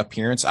wrestling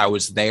appearance. I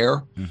was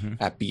there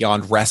at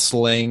Beyond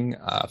Wrestling,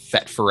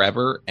 Fet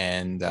Forever,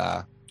 and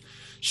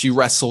she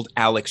wrestled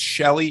Alex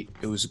Shelley.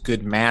 It was a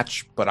good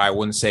match, but I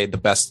wouldn't say the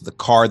best of the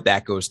card.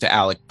 That goes to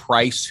Alec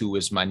Price, who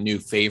is my new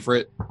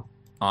favorite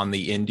on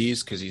the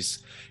indies because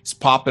he's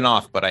popping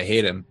off, but I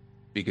hate him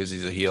because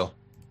he's a heel.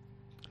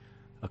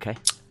 Okay.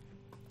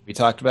 We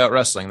talked about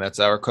wrestling. That's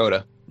our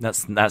coda.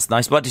 That's nice.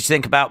 What did you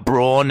think about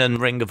Braun and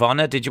Ring of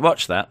Honor? Did you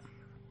watch that?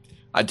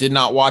 I did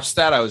not watch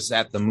that. I was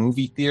at the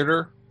movie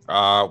theater.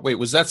 Wait,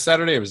 was that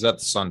Saturday or was that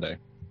the Sunday?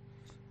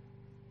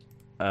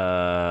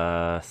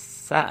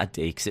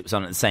 Saturday, because it was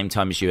on at the same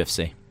time as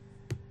UFC.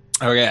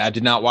 Okay, I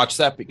did not watch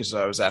that because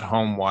I was at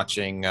home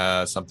watching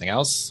something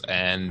else,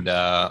 and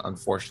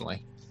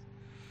unfortunately.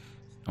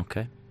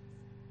 Okay.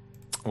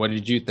 What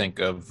did you think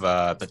of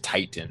the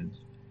Titan?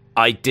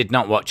 I did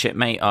not watch it,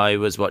 mate. I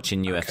was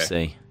watching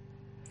UFC.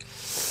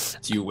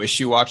 Do you wish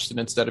you watched it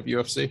instead of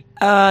UFC?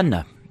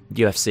 No.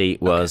 UFC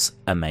was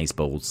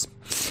amazeballs.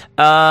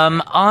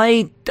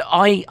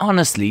 I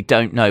honestly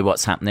don't know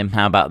what's happening.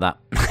 How about that?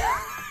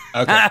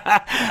 Okay.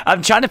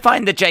 I'm trying to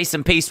find the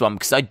Jason Peace one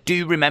because I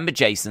do remember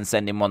Jason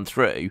sending one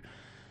through.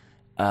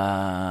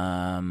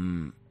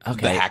 Okay. Did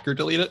the hacker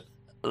delete it?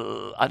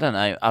 I don't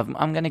know.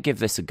 I'm going to give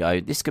this a go.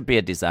 This could be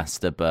a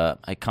disaster, but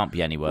it can't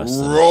be any worse.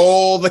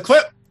 Roll the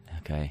clip.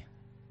 Okay.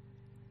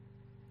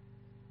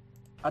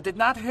 I did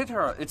not hit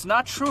her. It's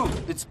not true.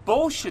 It's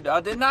bullshit.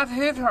 I did not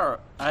hit her.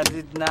 I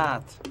did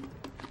not.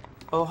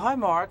 Oh, hi,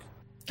 Mark.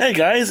 Hey,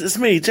 guys. It's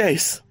me,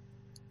 Jace.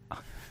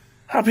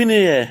 Happy New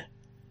Year.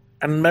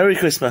 And Merry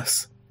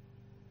Christmas.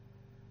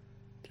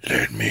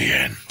 Let me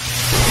in.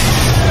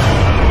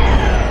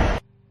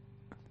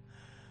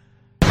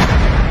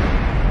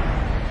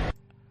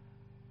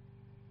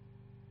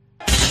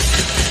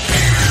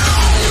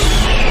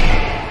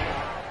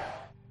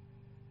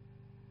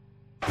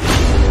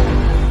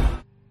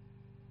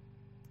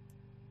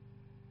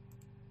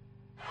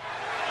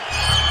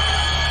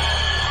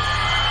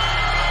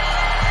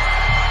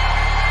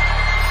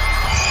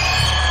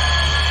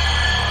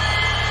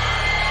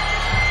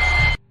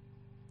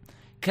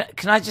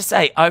 Can I just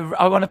say,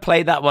 I want to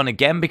play that one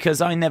again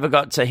because I never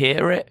got to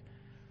hear it.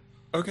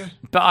 Okay.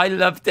 But I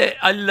loved it.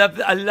 I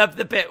love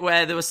the bit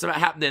where there was something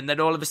happening, then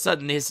all of a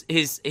sudden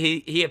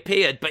he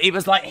appeared, but he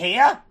was like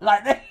here?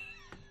 Like this.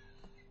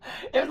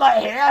 It was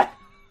like here.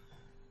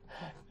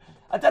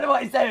 I don't know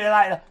what he's doing.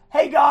 Like,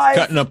 hey guys.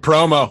 Cutting a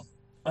promo.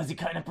 Was he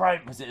cutting a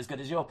promo? Was it as good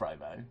as your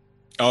promo?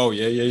 Oh,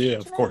 yeah,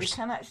 of course. You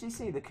can actually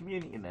see the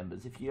community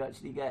members if you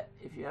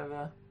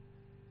ever...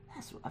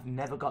 I've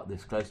never got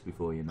this close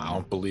before, you know. I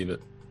don't believe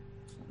it.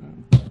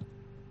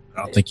 I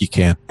don't think you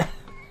can.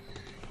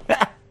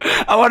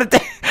 I want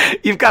to.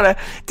 You've got to.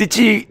 Did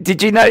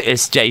you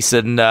notice,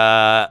 Jason,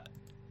 the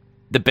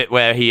bit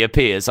where he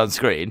appears on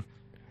screen?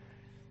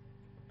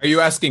 Are you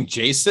asking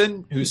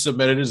Jason, who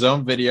submitted his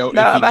own video?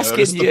 No, if I'm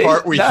asking you. The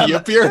part where he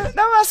appeared?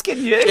 No, I'm asking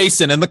you.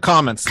 Jason, in the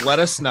comments, let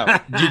us know.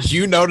 Did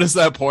you notice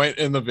that point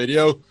in the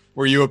video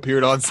where you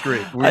appeared on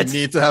screen? We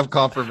need to have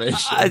confirmation.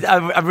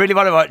 I really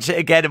want to watch it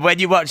again. And when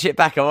you watch it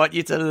back, I want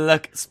you to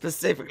look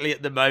specifically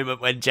at the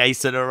moment when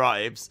Jason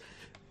arrives.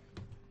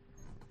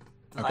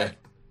 Okay.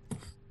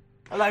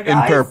 Hello,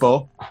 guys. In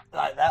purple.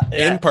 Like that.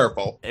 Yeah. In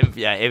purple.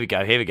 Yeah, here we go.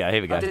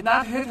 I did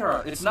not hit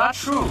her. It's not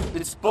true.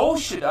 It's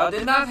bullshit. I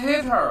did not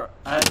hit her.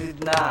 I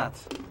did not.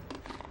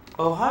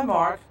 Oh, hi,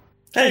 Mark.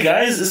 Hey,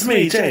 guys. It's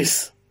me,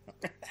 Jace.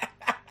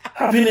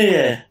 Happy New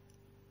Year.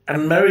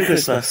 And Merry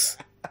Christmas.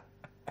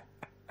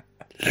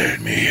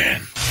 Let me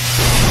in.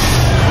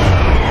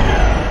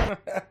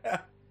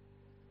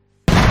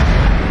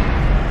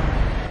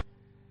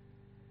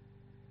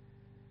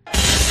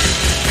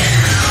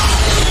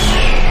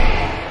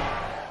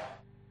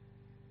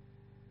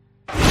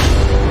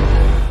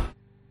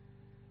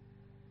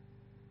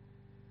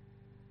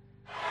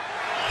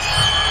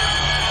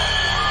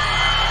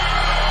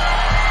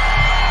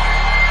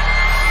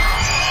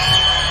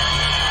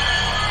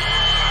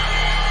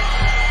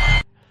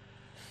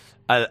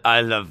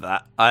 I love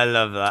that. I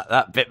love that.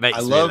 That bit makes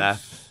me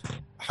laugh.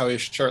 How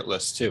he's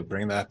shirtless too.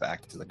 Bring that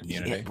back to the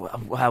community. Yeah,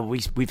 well,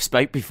 we've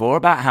spoke before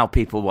about how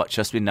people watch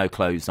us with no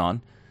clothes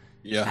on.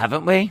 Yeah,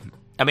 haven't we?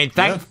 I mean,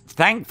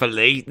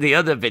 thankfully, the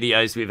other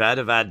videos we've had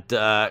have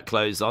had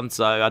clothes on,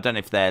 so I don't know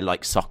if they're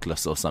like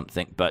sockless or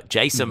something. But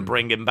Jason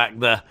bringing back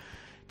the,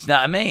 do you know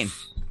what I mean?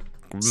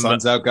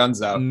 Sun's out,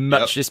 guns out.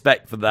 Much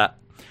respect for that.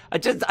 I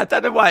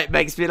don't know why it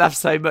makes me laugh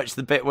so much.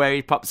 The bit where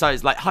he pops out,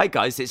 it's like, "Hi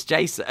guys, it's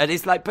Jason," and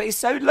it's like, but it's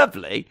so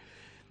lovely.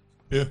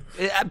 Yeah.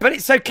 But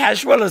it's so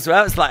casual as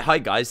well. It's like, "Hi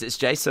guys, it's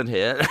Jason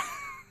here."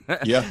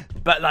 Yeah.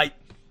 But like,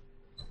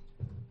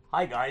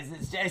 "Hi guys,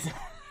 it's Jason."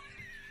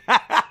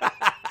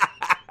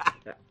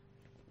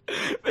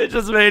 But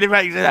just really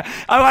makes it.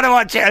 I want to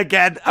watch it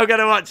again. I'm going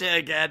to watch it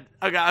again.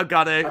 I've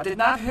got to. I did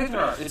not hit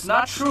her. It's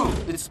not true.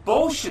 It's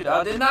bullshit.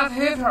 I did not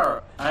hit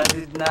her. I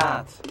did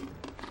not.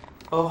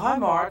 Oh, hi,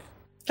 Mark.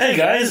 Hey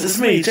guys, it's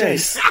me,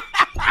 Chase.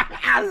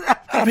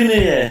 Happy New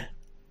Year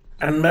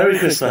and Merry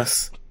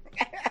Christmas.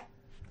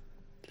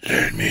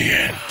 Let me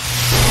in.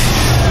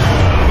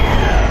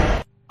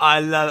 I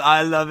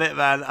love it,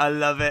 man. I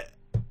love it.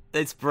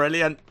 It's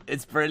brilliant.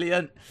 It's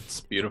brilliant. It's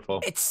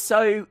beautiful. It's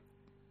so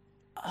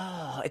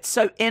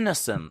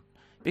innocent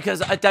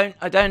because I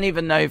don't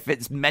even know if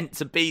it's meant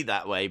to be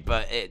that way,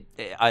 but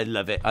I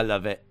love it. I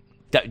love it.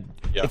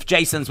 If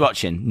Jason's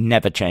watching,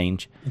 never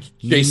change.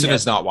 Jason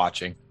is not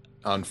watching,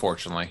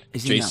 unfortunately.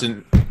 Is he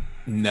Jason?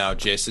 No,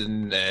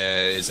 Jason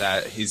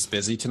he's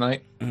busy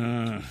tonight.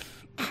 Yeah.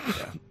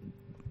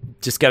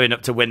 Just going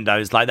up to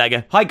Windows like that.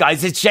 Go, hi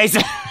guys, it's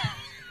Jason.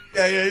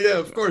 Yeah.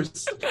 Of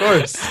course.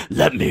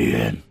 Let me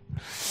in.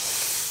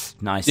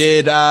 Nice.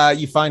 Did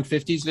you find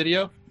 50's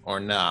video or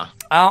nah?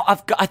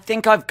 I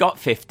think I've got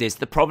 50's.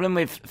 The problem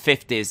with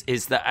 50's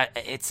is that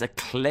it's a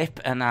clip,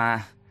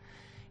 and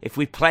if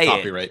we play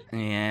copyright.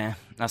 Yeah,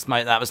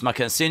 that was my.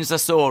 As soon as I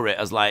saw it,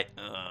 I was like,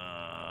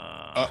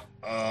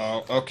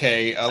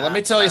 okay. Let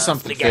me tell you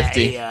something,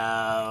 50.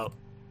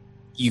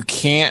 You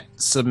can't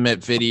submit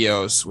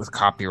videos with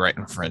copyright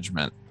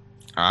infringement.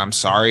 I'm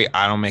sorry,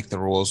 I don't make the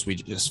rules. We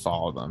just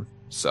follow them.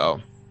 So,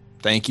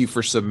 thank you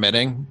for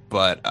submitting,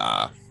 but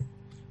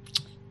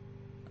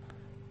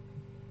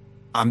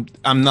I'm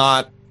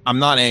not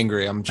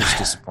angry. I'm just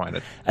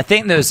disappointed. I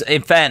think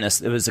in fairness,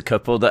 there was a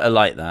couple that are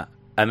like that.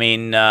 I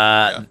mean,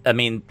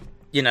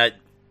 you know,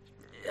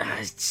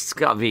 it's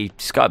got to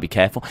be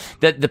careful.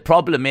 The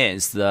problem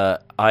is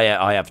that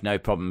I have no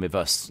problem with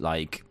us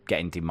like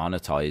getting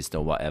demonetized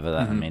or whatever.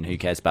 I mean, who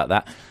cares about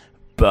that?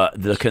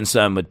 But the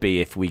concern would be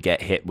if we get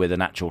hit with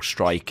an actual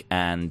strike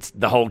and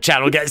the whole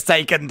channel gets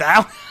taken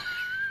down.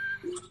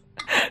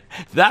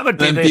 That would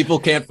be. Then people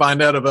can't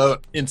find out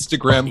about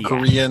Instagram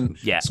Korean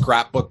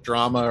scrapbook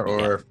drama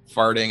or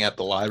farting at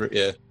the library.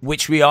 Yeah.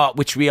 Which we are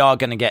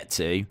going to get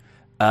to.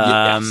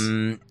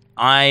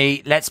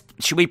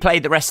 Should we play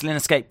the Wrestling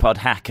Escape Pod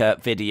hacker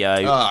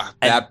video?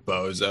 That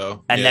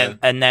bozo.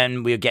 And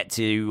then we'll get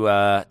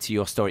to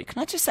your story. Can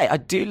I just say I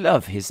do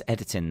love his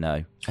editing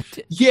though.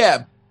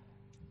 Yeah.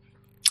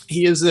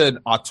 He is an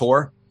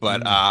auteur,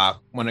 but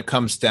when it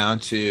comes down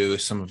to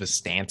some of his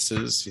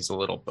stances, he's a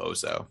little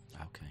bozo.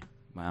 Okay.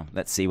 Well,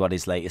 let's see what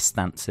his latest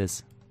stance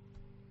is.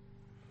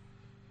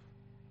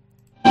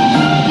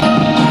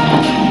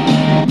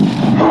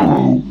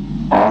 Hello,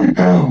 I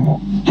am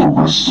the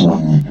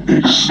Wrestling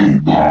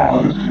Escape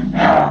Pod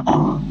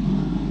hacker.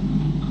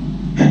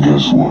 And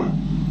guess what?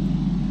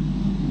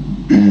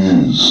 It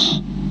is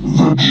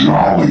the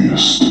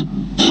jolliest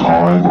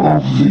time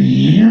of the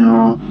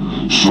year,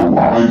 so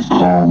I've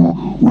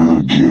come with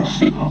a gift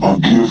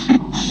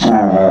for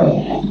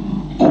all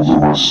of the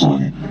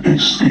Wrestling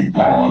Escape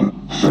Pod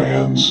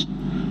fans,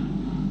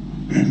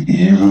 and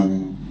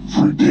even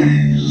for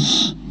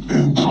Days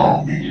and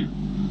Tommy.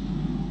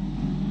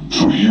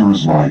 So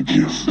here's my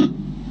gift.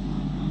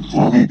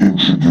 Let me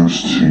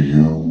introduce to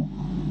you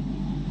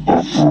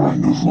a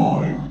friend of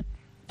mine.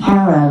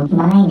 Hello,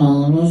 my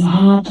name is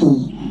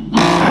Hacky.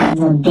 I'm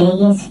the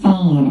biggest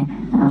fan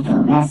of the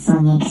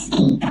Wrestling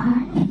Escape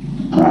Pod.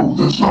 Bro,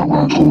 that's not what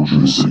I told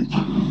you to say.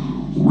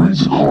 Read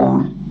the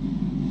card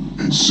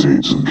and say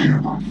it to the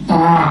camera.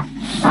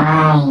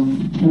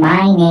 Fine.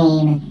 My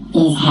name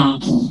is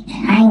Hacky.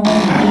 I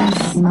may be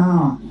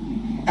small,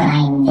 but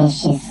I'm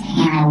vicious,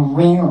 and I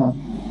will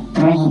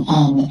bring an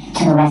end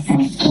to the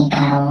Wrestling Escape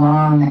Pod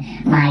along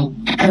my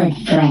good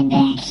friend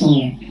back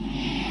here.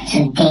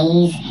 So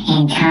Dave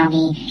and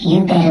Tommy,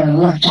 you better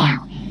look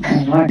out,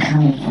 because we're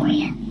coming for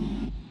you.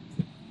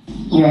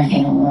 You have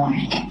been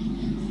warned.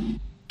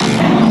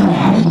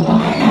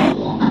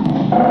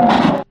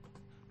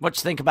 What do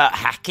you think about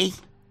Hacky?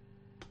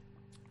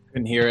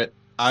 Couldn't hear it.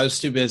 I was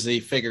too busy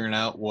figuring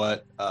out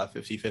what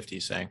 50/50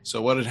 is saying.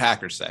 So what did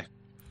Hacker say?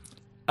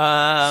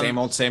 Same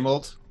old?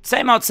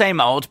 Same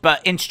old,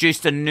 but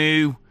introduced a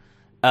new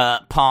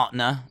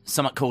partner,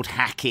 something called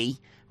Hacky,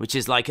 which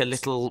is like a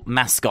little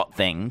mascot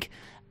thing.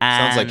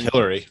 And sounds like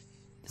Hillary.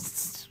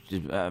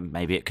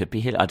 Maybe it could be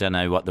Hillary. I don't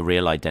know what the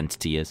real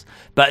identity is.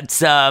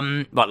 But,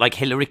 like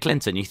Hillary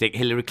Clinton? You think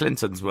Hillary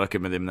Clinton's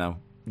working with him now?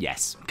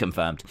 Yes,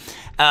 confirmed.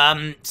 Now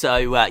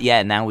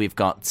we've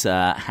got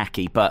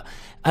Hacky. But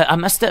I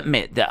must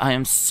admit that I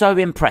am so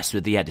impressed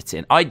with the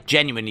editing. I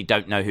genuinely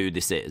don't know who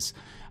this is.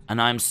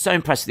 And I'm so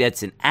impressed with the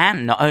editing.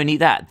 And not only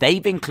that,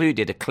 they've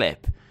included a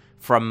clip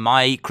from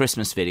my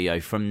Christmas video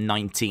from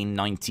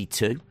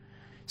 1992.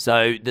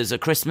 So there's a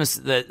Christmas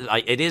that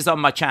it is on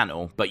my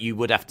channel, but you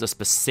would have to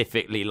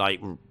specifically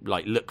like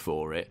look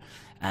for it.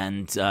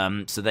 And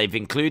so they've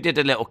included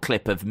a little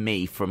clip of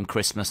me from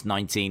Christmas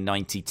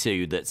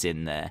 1992 that's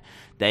in there.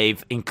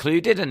 They've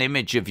included an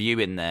image of you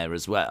in there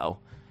as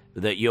well,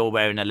 that you're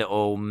wearing a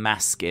little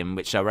mask in,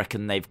 which I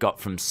reckon they've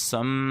got from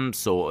some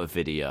sort of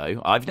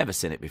video. I've never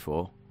seen it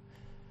before.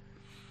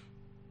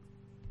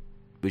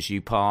 Was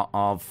you part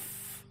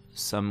of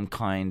some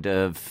kind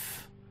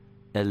of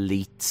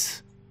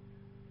elite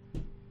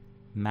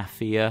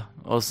mafia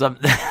or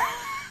something.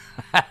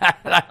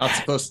 Not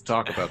supposed to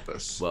talk about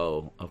this.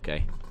 Whoa,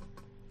 okay.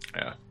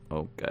 Yeah.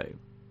 Okay.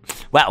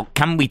 Well,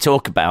 can we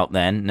talk about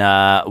then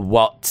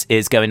what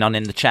is going on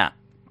in the chat?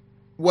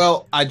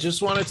 Well, I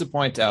just wanted to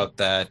point out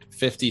that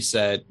 50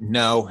 said,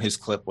 no, his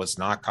clip was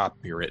not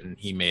copywritten.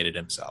 He made it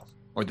himself.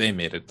 Or they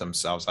made it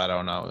themselves. I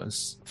don't know.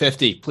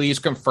 50, please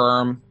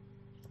confirm.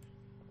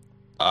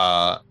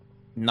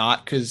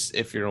 Not because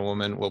if you're a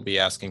woman, we'll be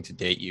asking to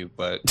date you,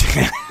 but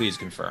please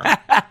confirm.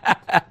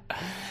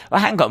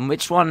 Well, hang on.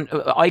 Which one?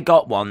 I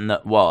got one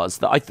that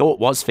I thought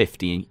was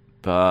 50,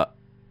 but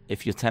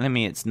if you're telling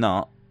me it's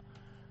not,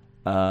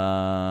 I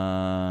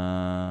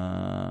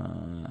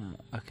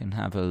can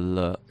have a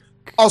look.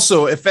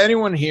 Also, if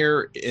anyone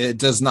here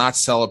does not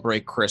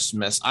celebrate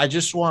Christmas, I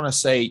just want to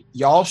say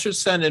y'all should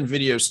send in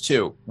videos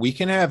too. We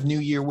can have New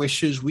Year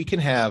wishes. We can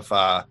have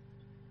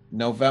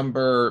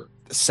November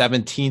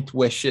 17th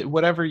wishes,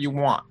 whatever you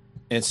want.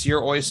 It's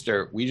your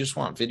oyster. We just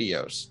want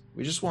videos.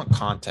 We just want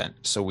content,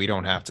 so we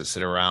don't have to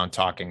sit around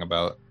talking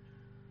about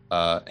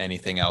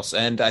anything else.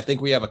 And I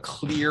think we have a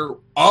clear.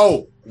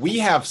 We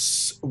have.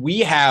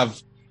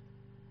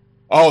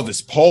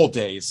 This poll,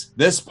 Days.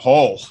 This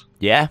poll.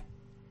 Yeah.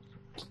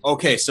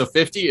 Okay, so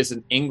 50 is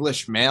an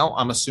English male.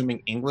 I'm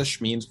assuming English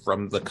means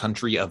from the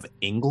country of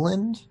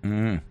England.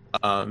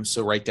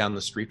 So right down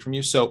the street from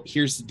you. So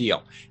here's the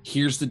deal.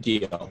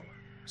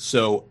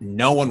 So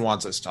no one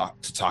wants us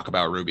to talk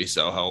about Ruby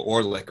Soho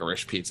or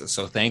licorice pizza.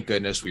 So thank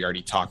goodness we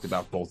already talked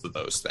about both of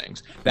those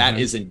things. That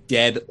is in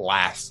dead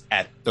last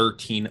at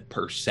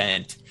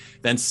 13%.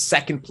 Then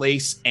second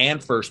place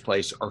and first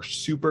place are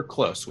super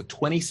close with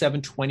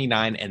 27,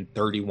 29, and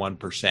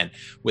 31%,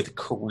 with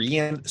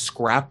Korean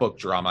scrapbook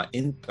drama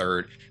in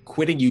third,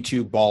 quitting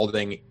YouTube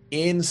balding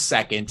in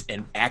second,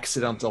 and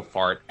accidental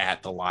fart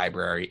at the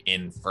library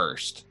in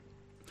first.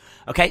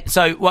 Okay,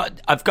 so what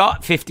I've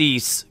got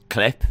 50's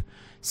clip.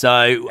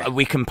 So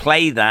we can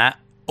play that,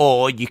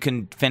 or you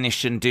can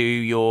finish and do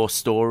your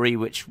story.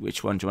 Which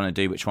one do you want to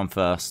do? Which one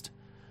first?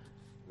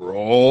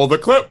 Roll the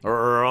clip.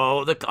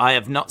 I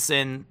have not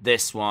seen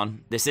this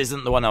one. This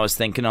isn't the one I was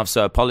thinking of,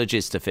 so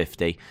apologies to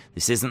 50.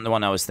 This isn't the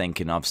one I was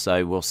thinking of,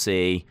 so we'll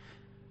see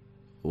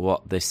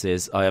what this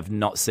is. I have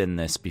not seen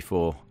this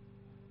before.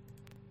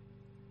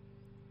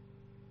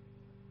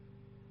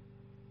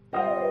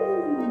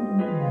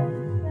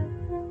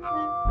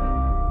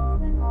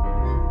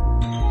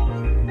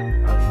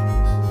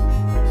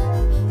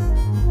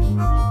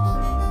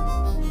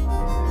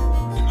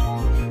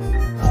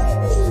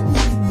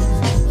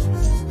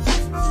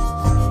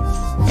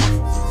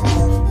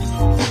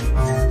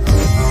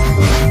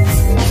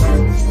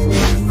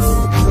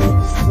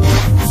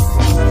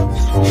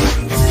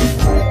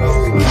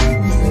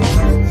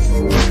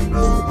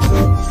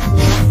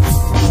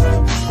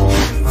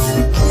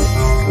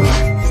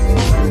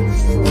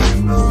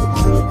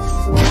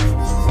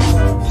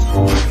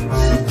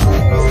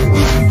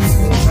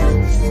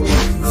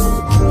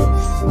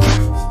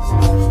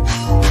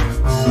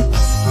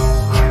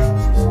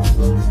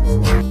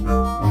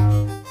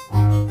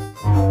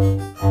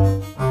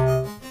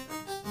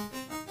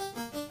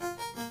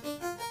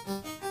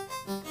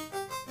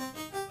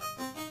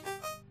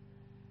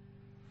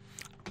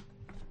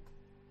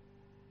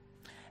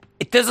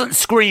 It doesn't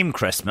scream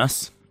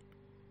Christmas.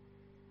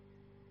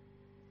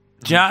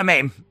 Do you know what I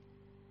mean?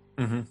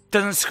 Mm-hmm.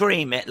 Doesn't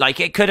scream it. Like,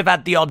 it could have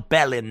had the odd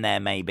bell in there,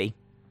 maybe.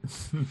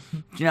 Do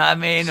you know what I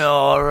mean?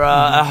 Or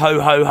a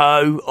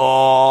ho-ho-ho,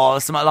 or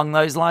something along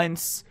those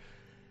lines.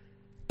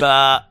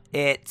 But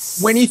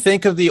it's... When you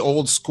think of the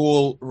old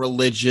school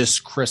religious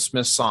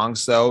Christmas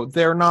songs, though,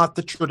 they're not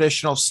the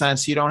traditional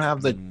sense. You don't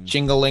have the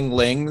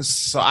jingling-lings.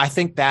 So I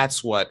think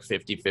that's what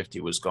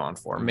 50-50 was going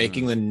for,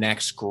 making the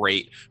next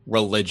great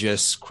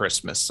religious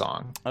Christmas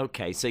song.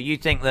 Okay, so you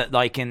think that,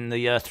 like, in the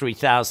year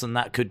 3000,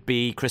 that could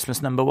be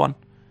Christmas number one?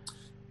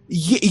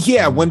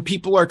 Yeah, when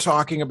people are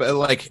talking about,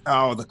 like,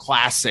 the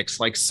classics,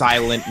 like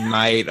Silent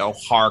Night, Oh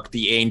Hark,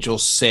 The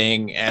Angels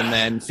Sing, and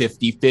then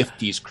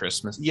 50-50's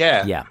Christmas.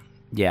 Yeah.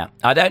 Yeah,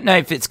 I don't know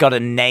if it's got a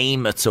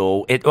name at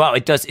all. It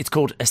does. It's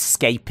called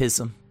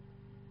escapism.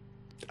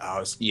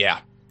 Oh, yeah.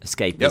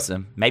 Escapism.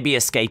 Yep. Maybe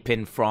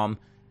escaping from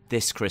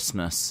this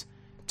Christmas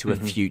to a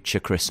future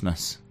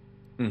Christmas.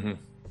 Mm-hmm.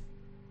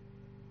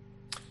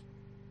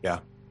 Yeah.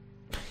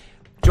 Do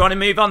you want to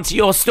move on to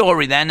your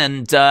story then?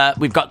 And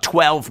we've got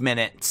 12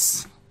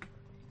 minutes.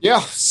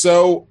 Yeah,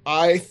 so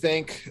I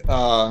think...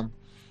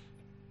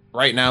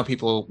 right now,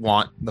 people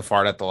want the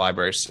fart at the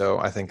library, so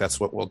I think that's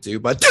what we'll do.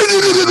 But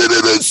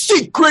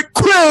secret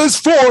quiz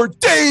for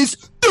Days.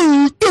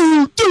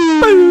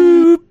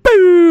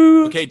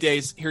 Okay,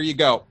 Days, here you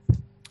go.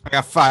 I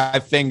got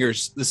 5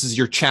 fingers. This is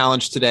your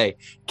challenge today.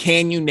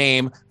 Can you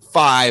name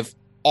 5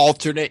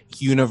 alternate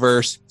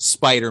universe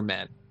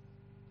Spider-Men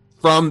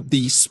from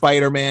the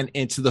Spider-Man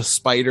Into the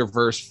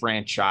Spider-Verse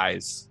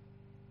franchise?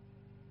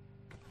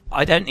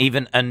 I don't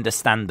even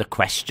understand the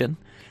question,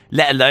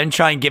 let alone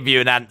try and give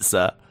you an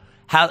answer.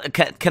 How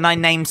can I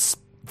name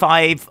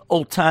 5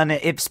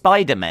 alternative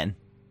Spider-Men?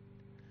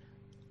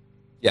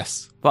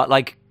 Yes. But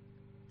like,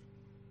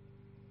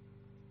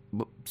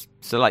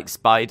 so like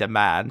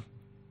Spider-Man.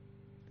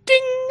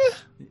 Ding!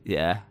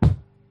 Yeah.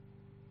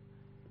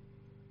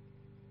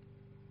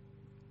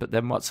 But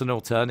then what's an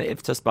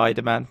alternative to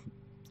Spider-Man?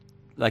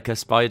 Like a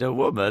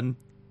Spider-Woman?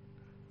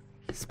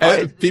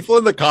 People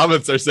in the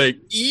comments are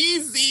saying,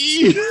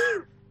 easy!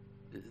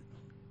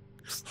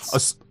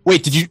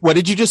 Wait, what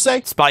did you just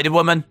say?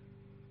 Spider-Woman.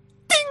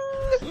 Ding!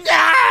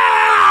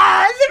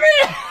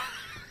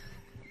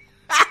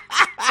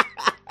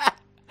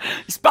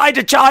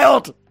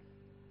 Spider-Child.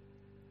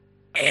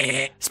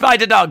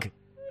 Spider-Dog.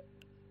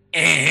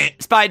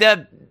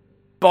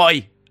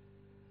 Spider-Boy.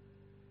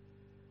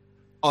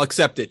 I'll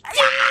accept it.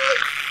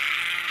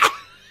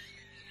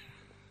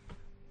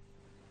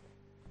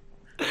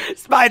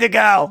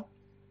 Spider-Girl.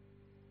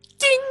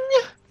 Ding!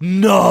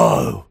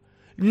 No.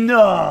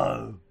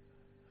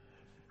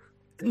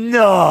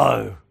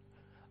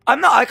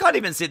 I can't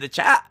even see the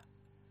chat.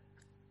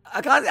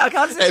 I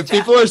can't see the chat.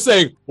 People are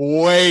saying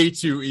way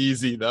too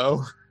easy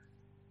though.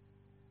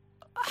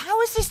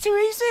 How is this too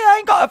easy? I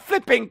ain't got a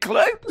flipping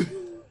clue.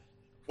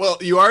 Well,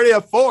 you already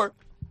have 4.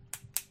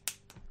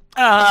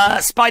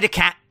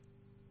 Spider-Cat.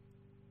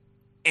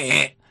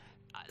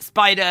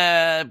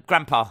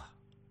 Spider-Grandpa.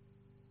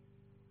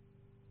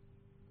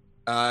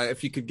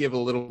 If you could give a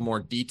little more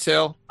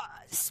detail.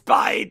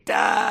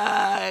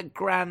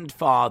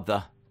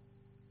 Spider-Grandfather.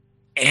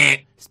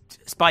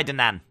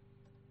 Spider-Nan.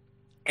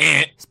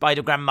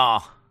 Spider-Grandma.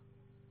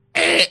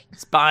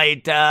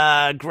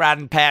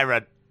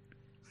 Spider-Grandparent.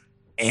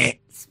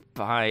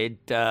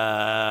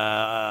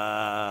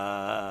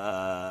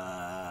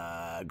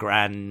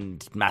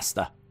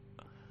 Spider-Grandmaster.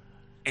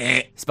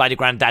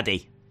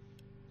 Spider-Granddaddy.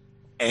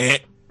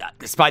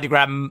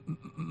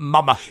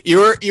 Spider-Grandmama. You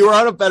were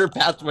on a better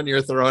path when you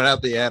were throwing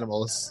out the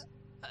animals.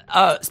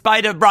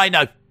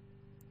 Spider-Rhino.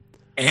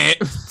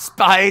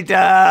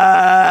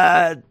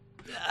 Spider...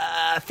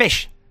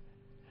 fish.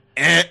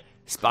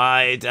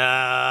 Spider.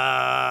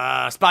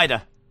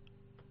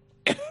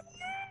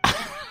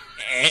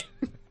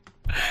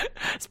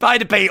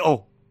 Spider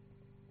beetle.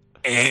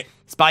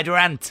 Spider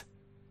ant.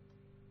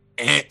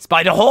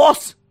 Spider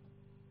horse.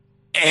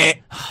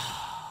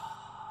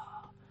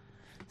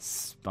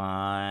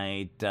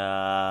 Spider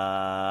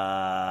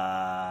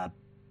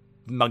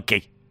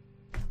monkey.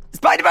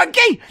 Spider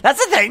monkey.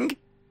 That's a thing.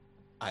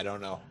 I don't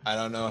know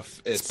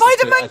if it's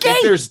Spider monkey. I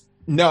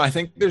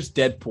think there's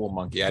Deadpool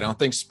monkey. I don't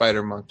think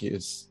Spider monkey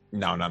is.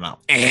 No.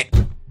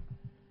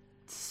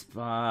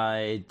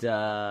 Spider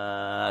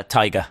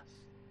tiger.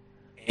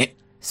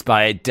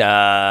 Spider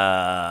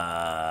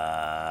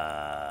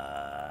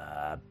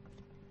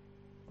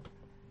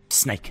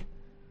snake.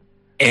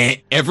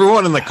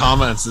 Everyone in the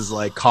comments is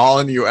like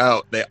calling you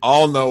out. They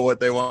all know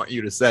what they want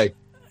you to say.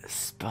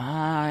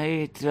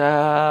 Spider.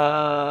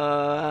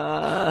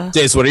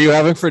 Days, what are you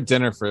having for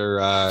dinner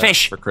for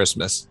fish for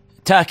Christmas?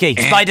 Turkey.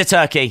 Spider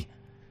turkey.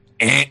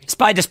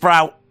 Spider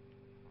sprout.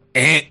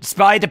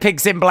 Spider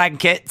pigs in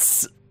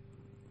blankets.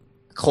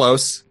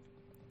 Close.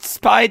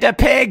 Spider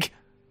pig.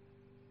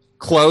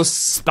 Close.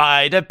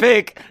 Spider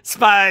pig.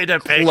 Spider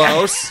pig.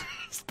 Close.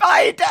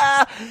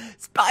 Spider.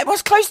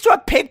 What's close to a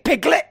pig?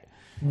 Piglet.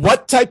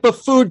 What type of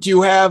food do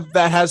you have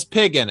that has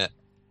pig in it?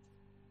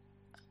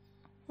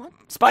 What?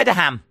 Spider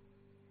ham.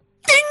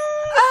 Ding!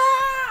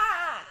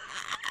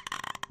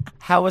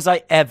 How was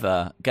I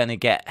ever gonna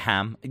get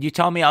ham? You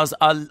told me I was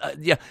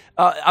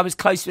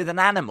close with an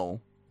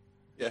animal.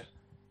 Yeah.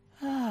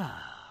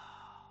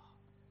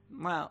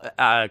 Well,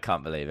 I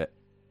can't believe it.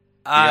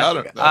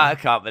 I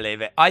can't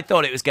believe it. I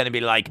thought it was going to be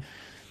like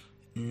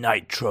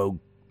Nitro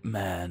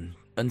Man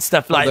and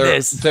stuff like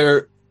this.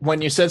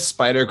 When you said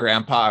Spider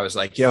Grandpa, I was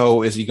like,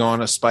 yo, is he going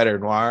to Spider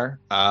Noir?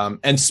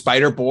 And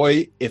Spider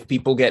Boy, if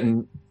people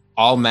getting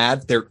all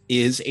mad, there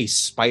is a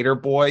Spider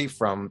Boy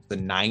from the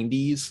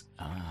 90s.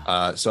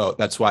 So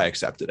that's why I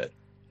accepted it.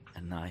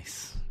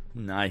 Nice.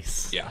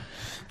 Yeah.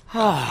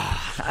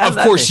 Of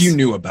course you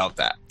knew about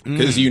that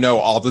because you know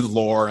all the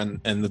lore and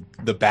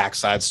the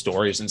backside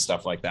stories and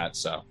stuff like that.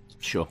 So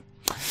sure.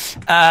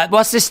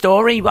 What's the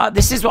story? Well,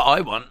 this is what I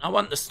want. I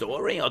want the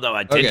story. Although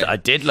I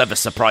did love a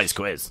surprise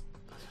quiz.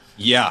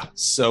 Yeah.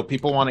 So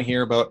people want to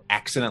hear about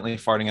accidentally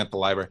farting at the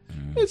library.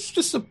 It's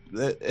just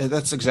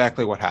that's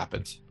exactly what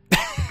happens.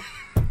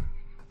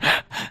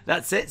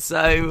 That's it.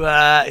 So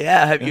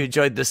I hope you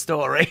enjoyed the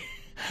story.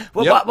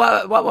 Well, Yep.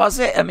 what was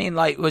it? I mean,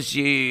 like, was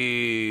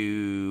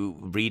you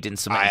reading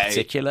something in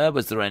particular?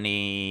 Was there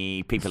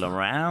any people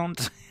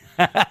around?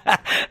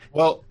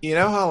 Well, you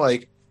know how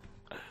like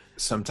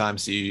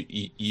sometimes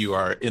you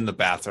are in the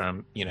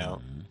bathroom,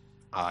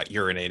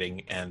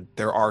 urinating, and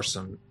there are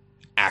some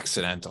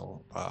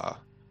accidental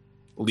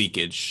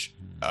leakage,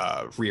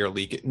 rear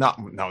leakage.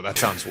 No, that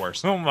sounds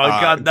worse. Oh my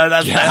god, no,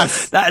 that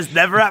has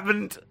never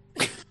happened.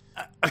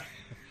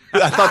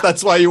 I thought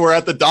that's why you were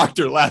at the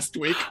doctor last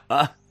week.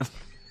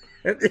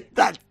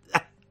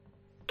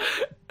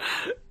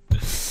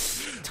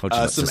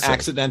 Some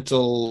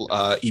accidental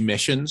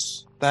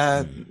emissions,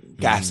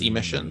 gas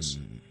emissions.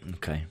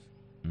 Okay.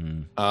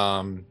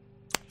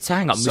 So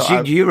hang on, was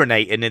you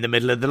urinating in the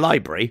middle of the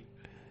library?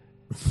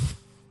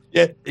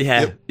 Yeah.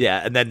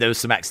 Yeah. And then there was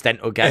some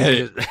accidental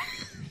gags.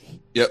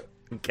 Yep.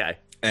 Okay.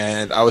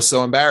 And I was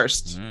so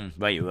embarrassed.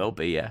 Well, you will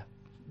be, yeah.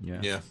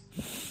 Yeah.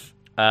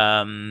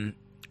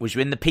 Was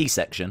you in the P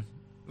section?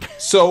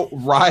 So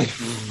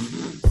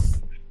Ryriv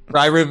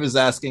is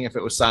asking if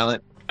it was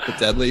silent but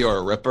deadly or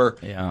a ripper.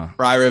 Yeah.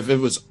 Ryriv, it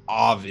was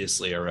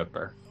obviously a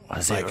ripper.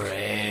 Was it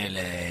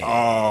really?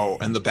 Oh,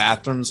 and the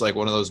bathrooms, like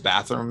one of those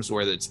bathrooms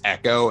where it's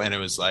echo, and it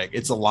was like,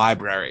 it's a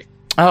library.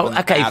 Oh,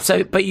 okay.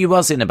 So, but you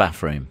was in a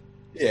bathroom.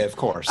 Yeah, of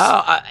course.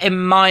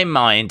 In my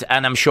mind,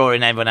 and I'm sure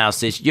in everyone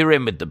else's, you're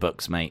in with the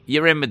books, mate.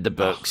 You're in with the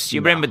books.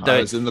 You're in with the...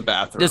 I was in the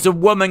bathroom. There's a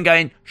woman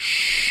going,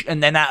 shh,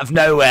 and then out of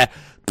nowhere,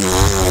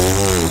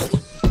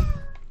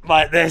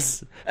 like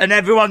this, and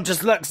everyone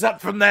just looks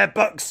up from their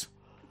books,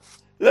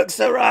 looks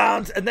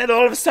around, and then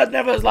all of a sudden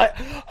everyone's like,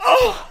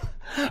 oh,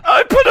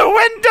 open a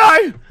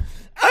window!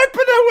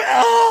 Open a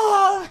window!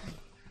 Oh!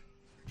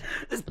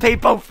 There's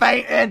people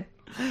fainting.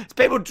 There's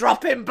people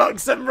dropping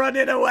books and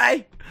running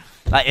away.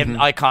 Like,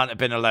 I can't have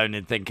been alone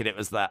in thinking it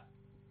was that.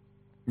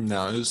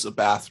 No, it was a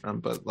bathroom,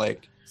 but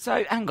like...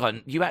 So, hang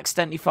on. You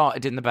accidentally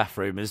farted in the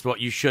bathroom is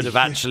what you should have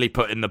actually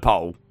put in the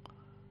poll.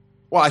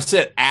 Well, I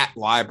said at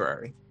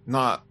library,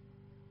 not...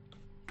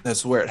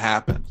 That's where it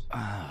happened.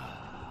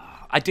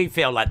 I do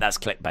feel like that's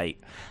clickbait.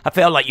 I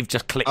feel like you've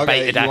just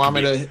clickbaited.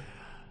 Okay,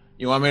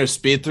 you want me to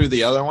speed through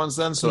the other ones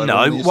then? So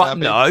no,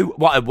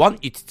 what I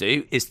want you to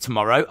do is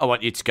tomorrow I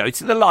want you to go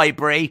to the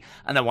library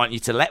and I want you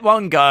to let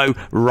one go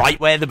right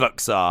where the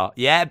books are.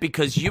 Yeah,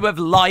 because you have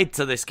lied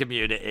to this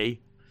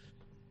community.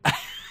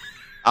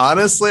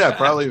 Honestly, I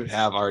probably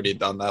have already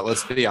done that.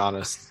 Let's be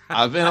honest.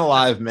 I've been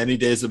alive many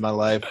days of my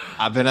life.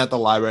 I've been at the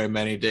library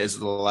many days of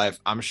the life.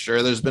 I'm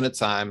sure there's been a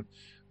time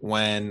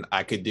when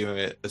I could do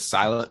it, a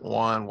silent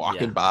one,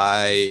 walking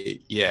by.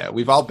 Yeah,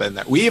 we've all been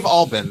there. We've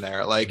all been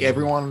there. Like,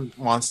 everyone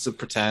wants to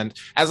pretend.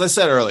 As I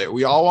said earlier,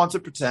 we all want to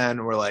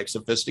pretend we're like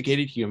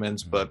sophisticated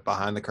humans, but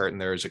behind the curtain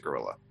there is a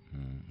gorilla.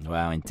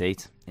 Wow,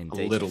 indeed. A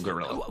little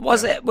gorilla.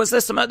 Was there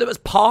something that was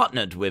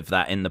partnered with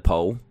that in the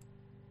poll?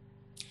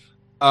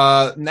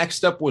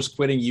 Next up was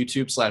quitting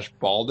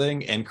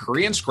YouTube/balding, and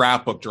Korean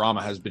scrapbook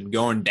drama has been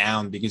going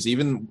down because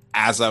even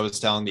as I was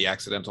telling the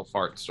accidental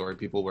fart story,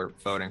 people were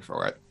voting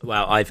for it.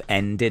 Well, I've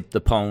ended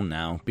the poll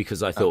now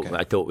because I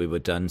thought we were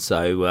done.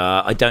 So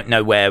I don't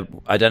know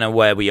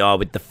where we are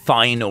with the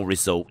final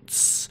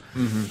results.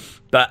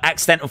 But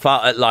accidental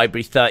fart at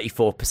library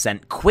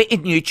 34%,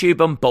 quitting YouTube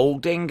and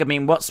balding. I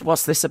mean,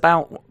 what's this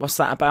about? What's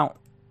that about?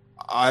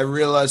 I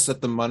realized that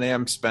the money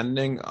I'm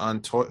spending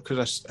on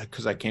toys,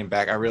 because I came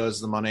back, I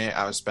realized the money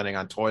I was spending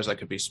on toys I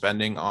could be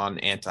spending on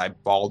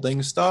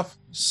anti-balding stuff.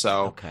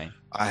 So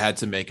I had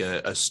to make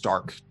a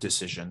stark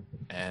decision,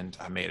 and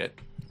I made it.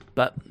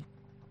 But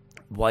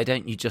why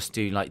don't you just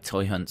do like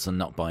toy hunts and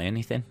not buy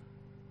anything?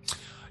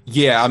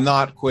 Yeah, I'm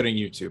not quitting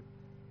YouTube.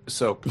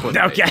 So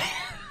okay.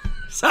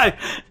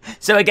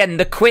 So again,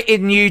 the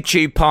quitting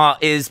YouTube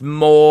part is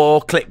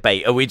more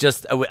clickbait.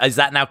 Is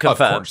that now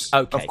confirmed?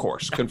 Of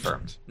course,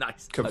 confirmed.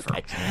 Nice, confirmed.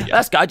 Okay. Yeah.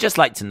 That's good. I'd just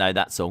like to know.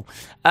 That's all.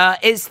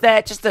 Is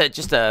there just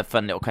a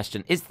fun little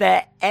question? Is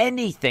there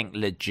anything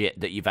legit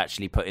that you've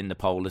actually put in the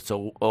poll at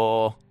all,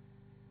 or?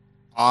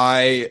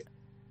 I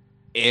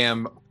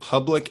am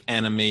public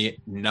enemy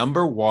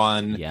number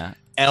one. Yeah.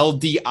 El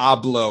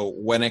Diablo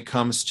when it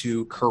comes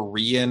to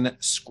Korean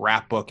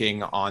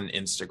scrapbooking on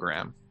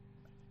Instagram.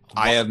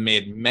 I have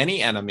made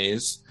many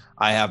enemies.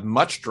 I have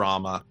much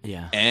drama.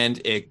 Yeah.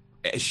 And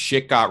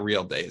shit got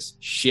real days.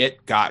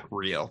 Shit got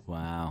real.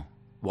 Wow.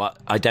 What?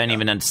 I don't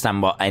even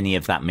understand what any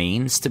of that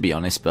means, to be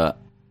honest, but.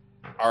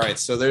 All right.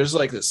 So there's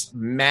like this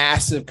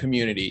massive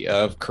community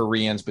of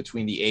Koreans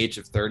between the age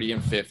of 30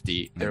 and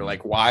 50. They're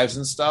like wives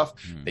and stuff.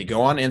 They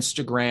go on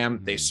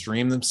Instagram. They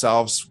stream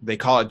themselves. They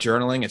call it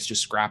journaling. It's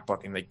just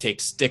scrapbooking. They take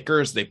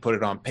stickers. They put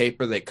it on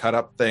paper. They cut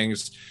up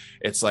things.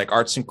 It's like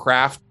arts and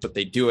craft, but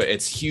they do it.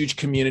 It's huge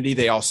community.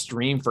 They all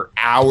stream for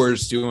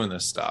hours doing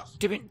this stuff.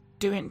 Doing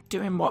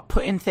what?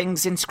 Putting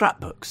things in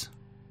scrapbooks?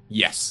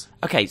 Yes.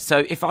 Okay,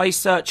 so if I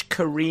search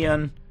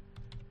Korean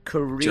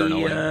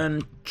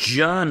journaling,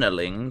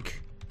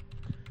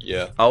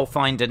 yeah, I'll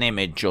find an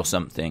image or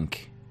something.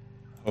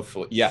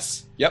 Hopefully,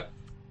 yes. Yep.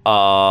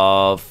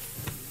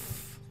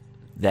 Of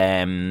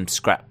them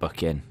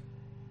scrapbooking.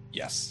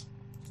 Yes.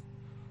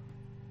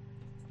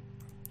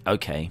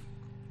 Okay.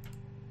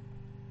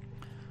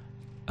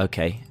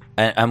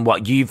 And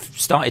what, you've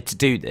started to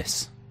do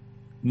this?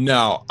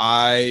 No,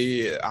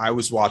 I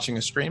was watching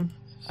a stream.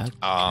 Okay.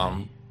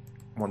 One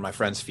of my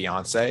friend's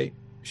fiance,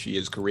 she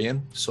is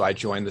Korean, so I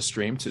joined the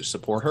stream to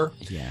support her.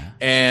 Yeah.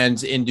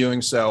 And in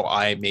doing so,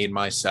 I made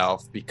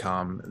myself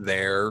become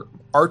their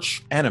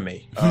arch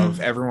enemy of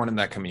everyone in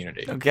that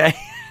community. Okay.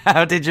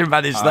 How did you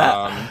manage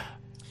that?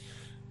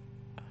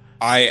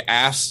 I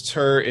asked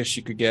her if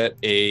she could get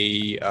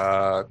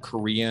a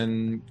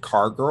Korean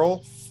car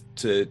girl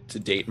to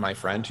date my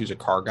friend who's a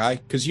car guy,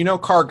 because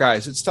car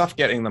guys, it's tough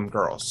getting them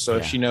girls. So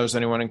if she knows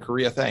anyone in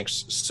Korea,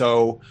 thanks.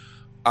 So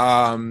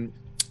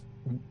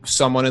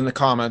someone in the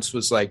comments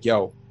was like,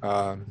 "Yo,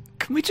 can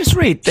we just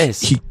read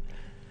this?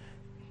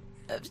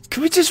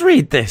 Can we just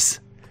read this?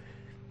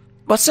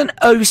 What's an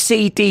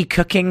OCD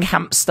cooking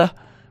hamster?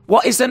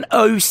 What is an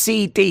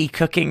OCD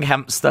cooking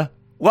hamster?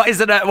 What is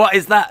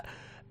that?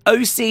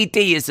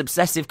 OCD is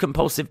obsessive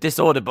compulsive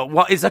disorder, but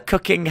what is a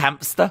cooking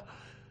hamster?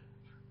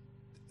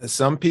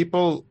 Some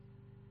people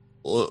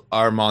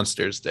are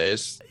monsters,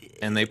 Days,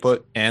 and they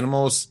put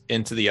animals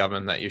into the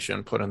oven that you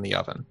shouldn't put in the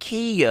oven.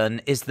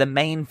 Kian is the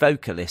main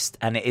vocalist,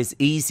 and it is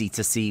easy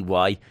to see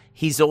why.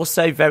 He's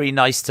also very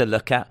nice to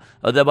look at,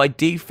 although I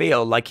do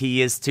feel like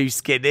he is too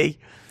skinny.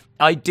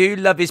 I do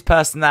love his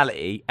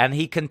personality, and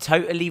he can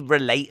totally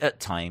relate at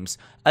times.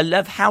 I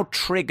love how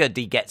triggered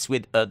he gets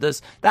with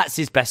others. That's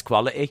his best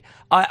quality.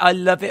 I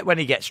love it when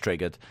he gets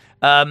triggered.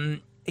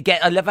 Again,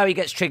 I love how he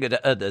gets triggered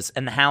at others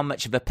and how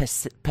much of a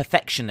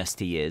perfectionist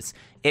he is.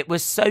 It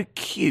was so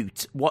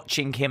cute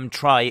watching him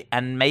try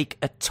and make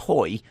a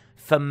toy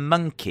for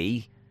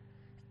Monkey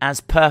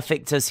as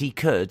perfect as he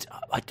could.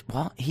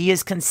 What? He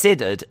is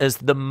considered as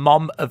the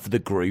mom of the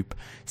group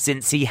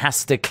since he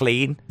has to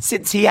clean.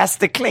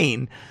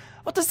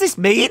 What does this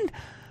mean?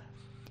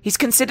 He's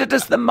considered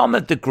as the mom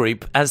of the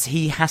group as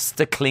he has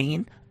to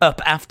clean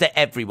up after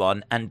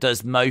everyone and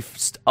does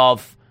most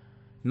of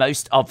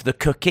the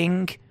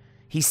cooking.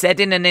 He said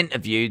in an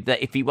interview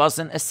that if he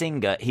wasn't a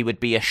singer, he would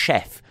be a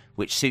chef,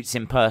 which suits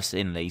him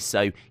personally.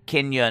 So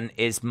Kinyon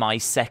is my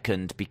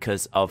second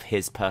because of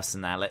his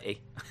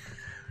personality.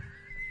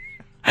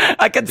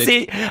 I can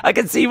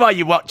see why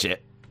you watch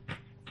it.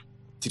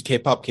 Did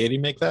K-pop Katie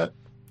make that?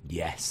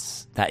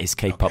 Yes, that is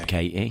K-pop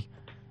Katie.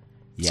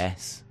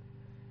 Yes.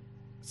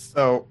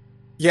 So,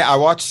 yeah,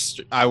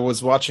 I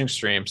was watching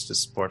streams to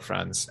support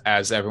friends,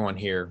 as everyone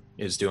here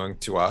is doing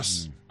to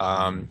us.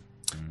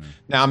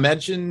 Now,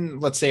 imagine,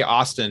 let's say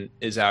Austin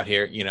is out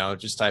here,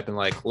 just typing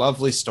like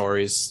lovely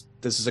stories.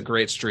 This is a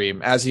great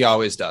stream, as he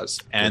always does.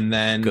 And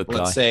then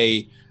let's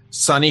say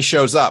Sonny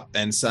shows up,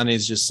 and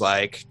Sonny's just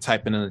like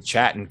typing in the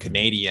chat in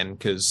Canadian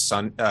because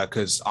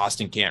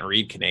Austin can't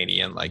read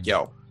Canadian. Like,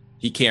 yo,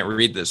 he can't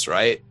read this,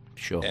 right?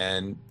 Sure.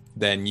 And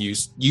then you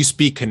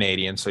speak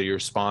Canadian, so you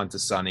respond to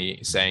Sonny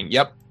saying,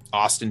 "Yep,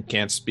 Austin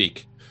can't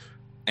speak."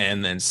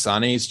 And then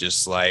Sonny's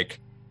just like,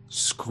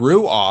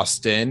 screw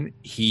Austin.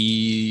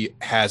 He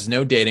has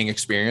no dating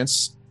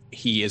experience.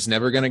 He is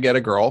never going to get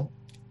a girl,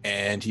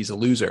 and he's a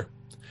loser.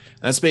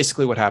 And that's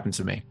basically what happened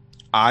to me.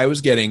 I was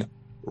getting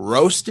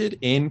roasted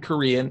in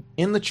Korean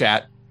in the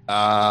chat.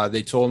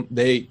 They told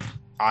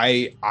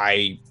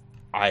I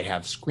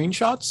have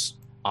screenshots.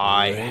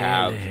 I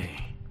have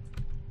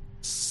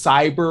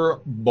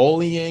cyber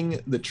bullying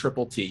the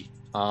triple T.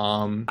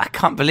 I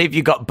can't believe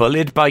you got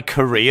bullied by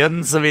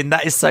Koreans. I mean,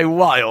 that is so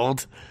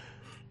wild.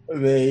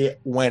 They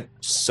went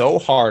so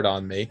hard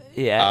on me.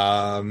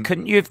 Yeah.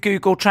 Couldn't you have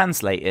Google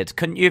translated?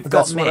 Couldn't you have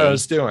got me? That's what I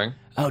was doing.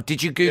 Oh,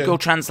 did you Google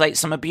translate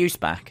some abuse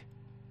back?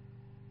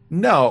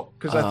 No,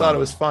 because I thought it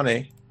was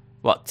funny.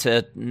 What,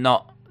 to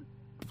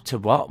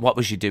what? What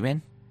was you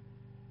doing?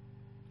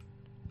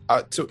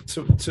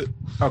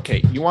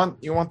 Okay, you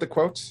want the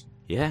quotes?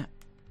 Yeah.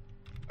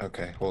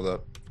 Okay, hold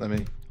up.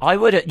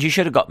 You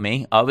should have got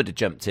me. I would have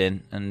jumped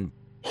in and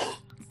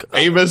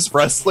famous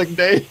wrestling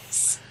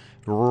days.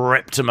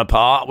 Ripped them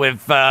apart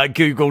with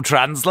Google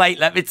Translate,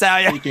 let me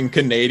tell you. Speaking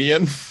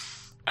Canadian.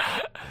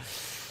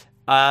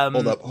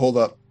 Hold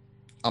up.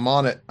 I'm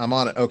on it.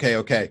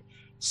 Okay.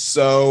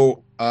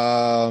 So,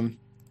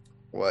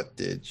 what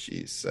did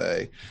she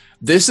say?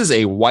 This is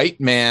a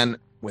white man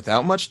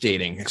without much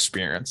dating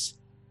experience.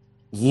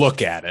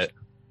 Look at it.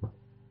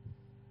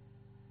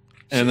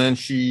 And then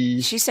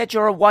she said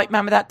you're a white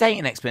man without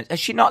dating experience. Has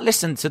she not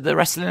listened to the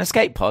Wrestling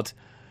Escape pod?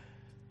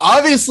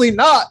 Obviously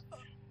not.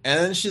 And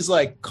then she's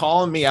like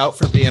calling me out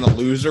for being a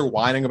loser,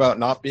 whining about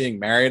not being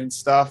married and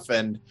stuff.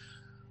 And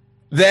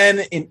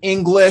then in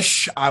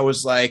English, I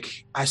was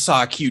like, I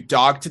saw a cute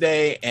dog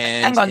today.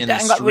 And hang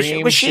on.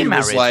 Was she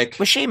married?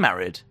 Was she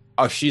married?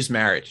 Oh, she's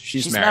married.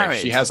 She's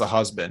married. She has a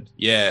husband.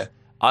 Yeah.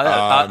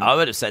 I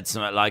would have said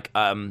something like,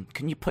 can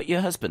you put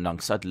your husband on?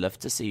 Because I'd love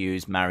to see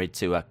who's married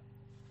to a...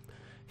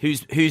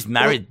 Who's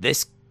married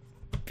this...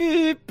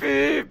 Beep,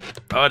 beep.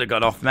 I would have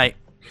gone off, mate.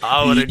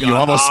 You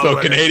almost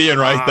spoke Canadian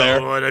right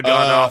there. I would have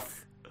gone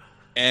off.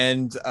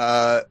 And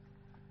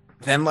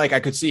then, like, I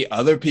could see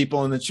other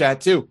people in the chat,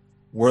 too,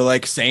 were,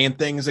 like, saying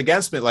things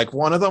against me. Like,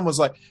 one of them was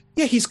like,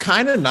 yeah, he's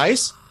kind of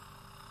nice,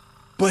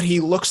 but he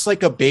looks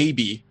like a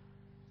baby.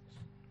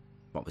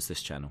 What was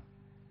this channel?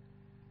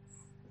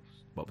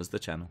 What was the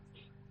channel?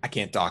 I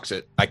can't dox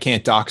it.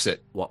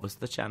 What was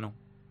the channel?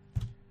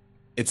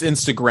 It's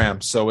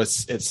Instagram, so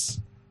it's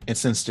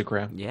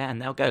Instagram. Yeah,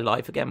 and they'll go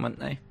live again, won't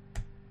they?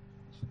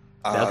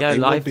 They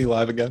will be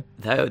live again.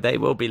 They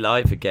will be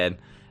live again.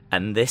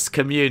 And this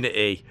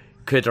community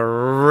could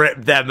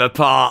rip them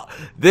apart.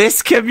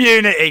 This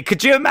community,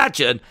 could you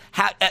imagine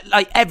how,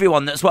 like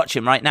everyone that's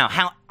watching right now,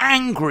 how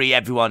angry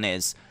everyone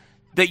is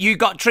that you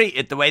got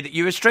treated the way that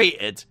you was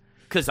treated?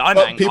 Because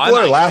people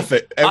are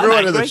laughing.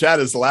 Everyone in the chat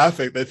is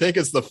laughing. They think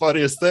it's the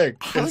funniest thing.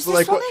 How is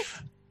this funny?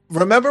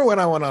 Remember when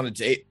I went on a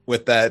date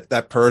with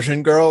that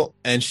Persian girl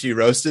and she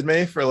roasted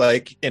me for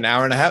like an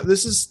hour and a half?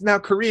 This is now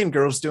Korean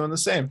girls doing the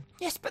same.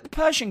 Yes, but the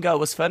Persian girl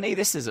was funny.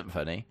 This isn't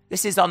funny.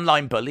 This is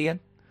online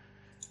bullying.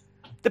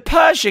 The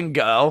Persian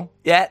girl,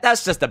 yeah,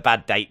 that's just a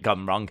bad date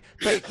gone wrong.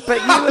 But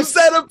How was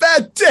that a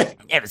bad date?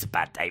 It was a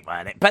bad date,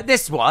 wasn't it? But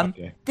this one,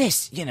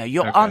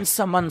 you're on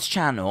someone's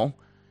channel,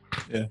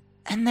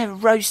 and they're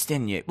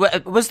roasting you.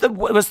 Was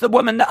the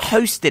woman that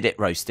hosted it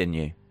roasting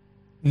you?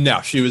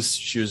 No, she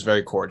was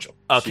very cordial.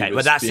 Okay,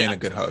 well that's being a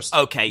good host.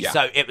 Okay,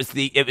 so it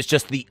was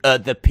just the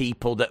other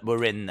people that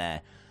were in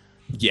there.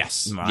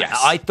 Yes, right. yes.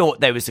 I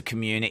thought there was a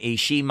community.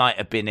 She might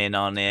have been in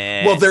on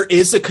it. Well, there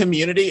is a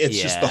community. It's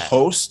just the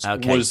host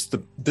was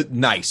the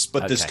nice,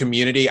 but this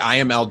community, I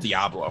am El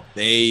Diablo.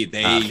 They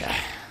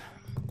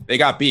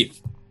got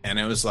beef, and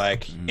it was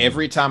like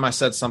every time I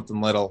said something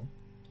little,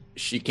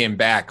 she came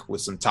back with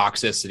some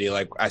toxicity.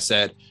 Like I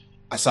said,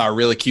 I saw a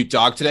really cute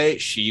dog today.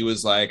 She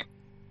was like,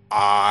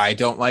 I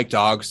don't like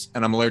dogs,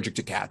 and I'm allergic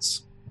to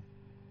cats.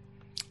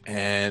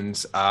 And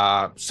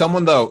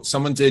someone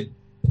did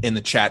in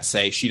the chat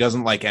say she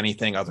doesn't like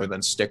anything other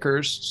than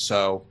stickers.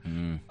 So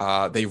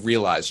they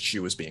realized she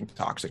was being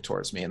toxic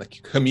towards me, and the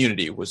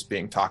community was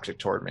being toxic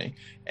toward me.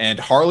 And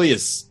Harley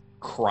is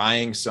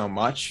crying so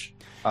much.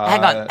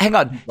 Hang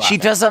on. She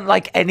doesn't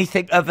like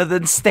anything other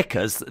than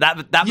stickers.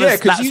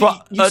 That's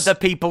what other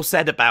people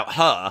said about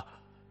her.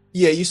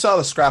 Yeah, you saw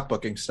the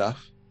scrapbooking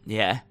stuff.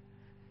 Yeah.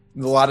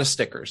 A lot of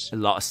stickers. They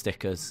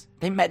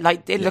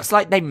looks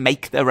like they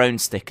make their own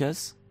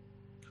stickers.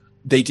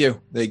 They do.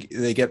 They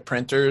get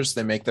printers.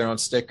 They make their own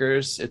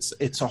stickers.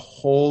 It's a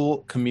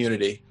whole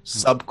community,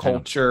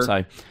 subculture.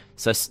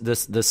 So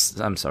this.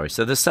 I'm sorry.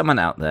 So there's someone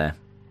out there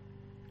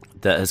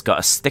that has got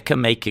a sticker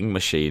making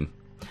machine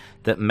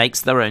that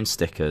makes their own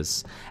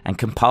stickers and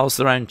compiles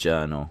their own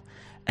journal,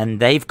 and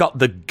they've got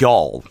the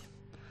goal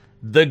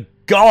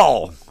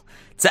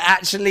to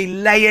actually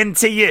lay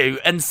into you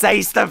and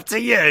say stuff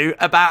to you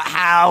about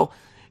how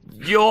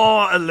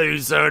you're a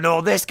loser and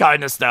all this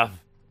kind of stuff.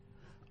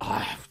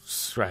 I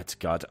swear to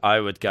God, I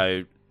would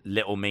go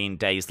little mean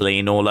days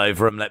lean all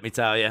over them, let me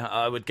tell you.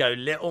 I would go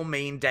little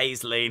mean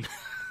days lean.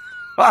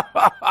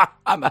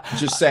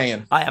 Just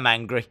saying. I am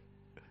angry.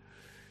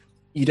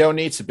 You don't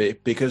need to be,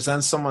 because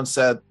then someone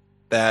said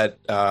that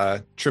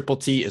Triple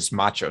T is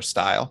macho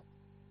style.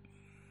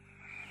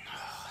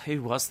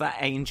 Who was that,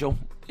 Angel?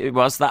 Who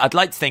was that? I'd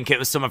like to think it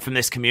was someone from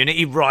this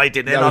community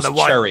riding in on a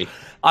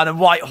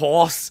white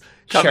horse.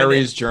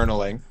 Cherry's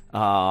journaling.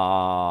 Oh,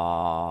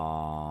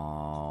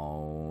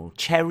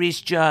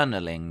 Cherry's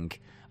journaling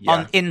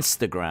on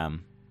Instagram.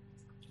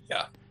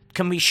 Yeah.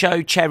 Can we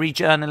show Cherry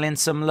journaling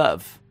some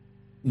love?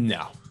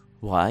 No.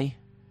 Why?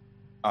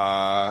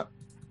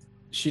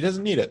 She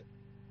doesn't need it.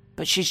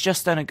 But she's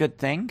just done a good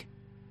thing.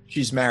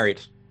 She's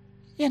married.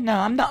 Yeah, no,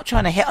 I'm not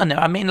trying to hit on her.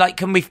 I mean, like,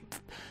 can we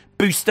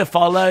boost her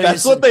follows?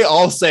 That's what they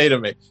all say to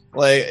me.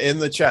 Like, in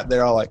the chat,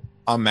 they're all like,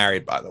 I'm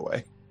married, by the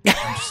way.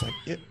 I'm just like,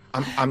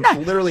 I'm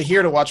literally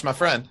here to watch my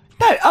friend.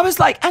 No, I was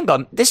like, hang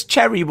on, this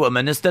Cherry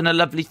woman has done a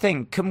lovely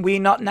thing. Can we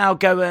not now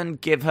go and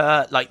give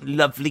her, like,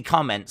 lovely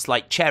comments?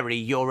 Like, Cherry,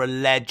 you're a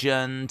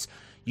legend.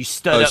 You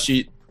stood up.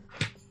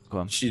 Go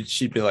on.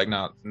 She'd be like,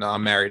 no,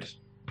 I'm married.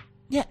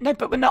 Yeah, no,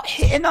 but we're not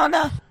hitting on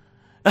her.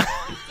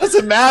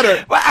 Doesn't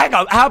matter. Well, hang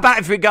on. How about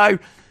if we go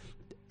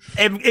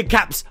in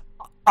caps,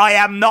 I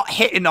am not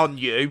hitting on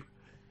you.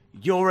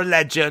 You're a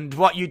legend.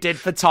 What you did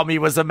for Tommy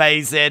was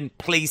amazing.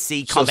 Please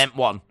see comment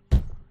 1.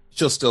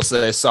 She'll still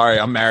say, sorry,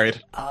 I'm married.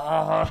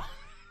 I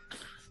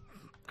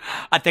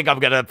think I'm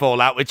going to fall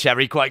out with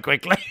Cherry quite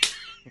quickly.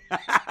 And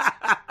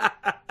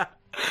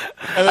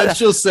then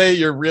she'll say,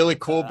 you're really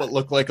cool, but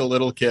look like a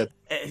little kid.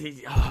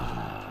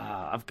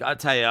 I've got to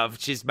tell you,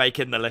 she's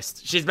making the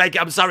list.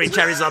 I'm sorry,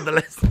 Cherry's on the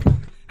list.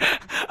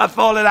 I've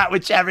fallen out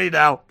with Cherry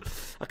now.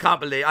 I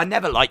can't believe I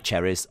never liked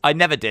cherries. I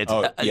never did.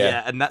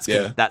 And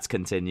that's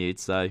continued.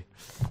 So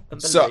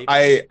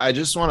I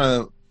just want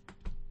to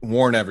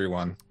warn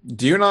everyone: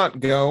 do not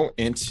go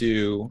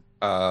into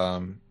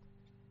Korean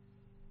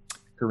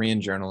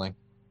journaling.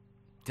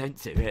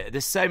 Don't do it.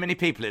 There's so many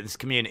people in this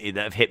community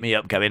that have hit me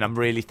up going, I'm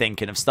really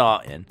thinking of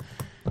starting.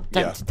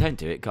 Don't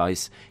do it,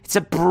 guys. It's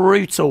a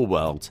brutal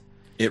world.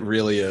 It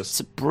really is. It's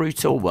a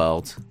brutal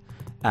world.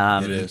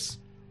 It is.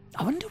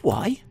 I wonder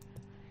why.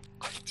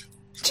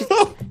 Do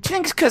you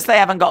think it's because they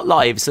haven't got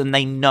lives and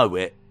they know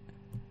it?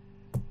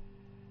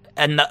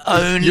 And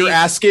You're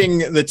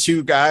asking the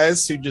two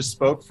guys who just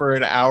spoke for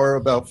an hour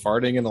about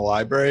farting in the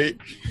library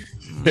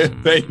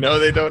if they know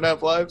they don't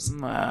have lives?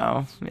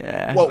 Well,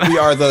 yeah. Well, we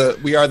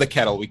are the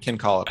kettle. We can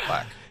call it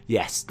black.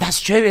 Yes, that's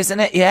true, isn't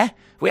it? Yeah.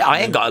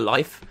 I ain't got a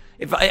life.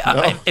 If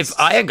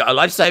I ain't got a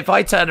life, so if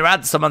I turn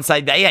around to someone and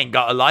say they ain't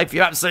got a life,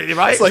 you're absolutely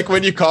right. It's like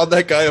when you called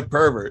that guy a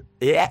pervert.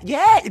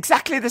 Yeah,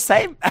 exactly the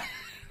same.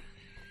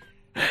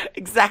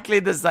 Exactly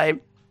the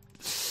same.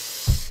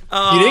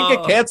 You didn't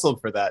get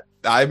canceled for that.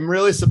 I'm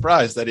really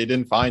surprised that he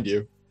didn't find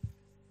you.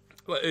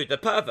 What, the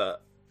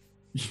pervert?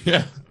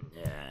 Yeah.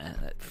 Yeah,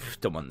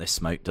 don't want this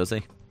smoke, does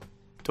he?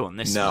 doing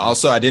this. No,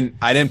 also I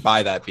didn't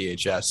buy that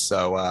VHS.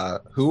 So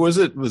who was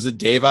it? Was it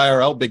Dave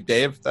IRL, Big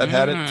Dave, that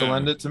had it to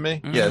lend it to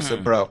me? Yeah, so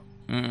bro.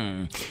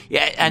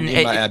 Yeah, and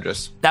my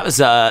address. That was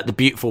the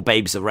Beautiful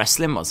Babes of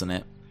Wrestling, wasn't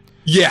it?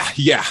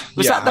 Yeah.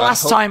 Was that the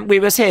last time we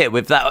was here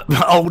with that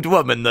old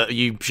woman that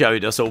you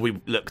showed us or we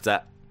looked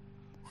at?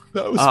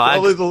 That was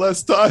probably the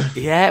last time.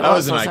 Yeah, that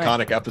was an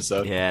iconic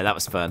episode. Yeah, that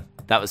was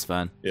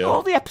fun. Yeah.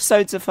 All the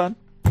episodes are fun.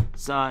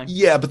 So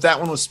yeah, but that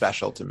one was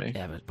special to me.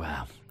 Yeah, but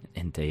wow,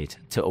 indeed,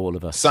 to all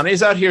of us.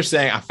 Sonny's out here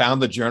saying, I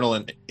found the journal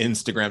in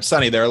Instagram.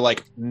 Sonny, there are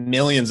like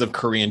millions of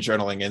Korean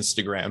journaling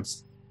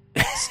Instagrams.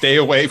 Stay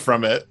away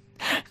from it.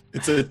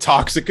 It's a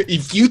toxic.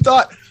 If you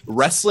thought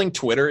wrestling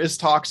Twitter is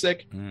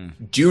toxic,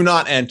 do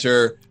not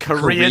enter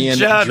Korean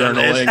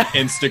journaling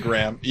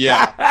Instagram.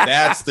 Yeah,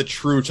 that's the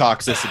true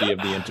toxicity of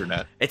the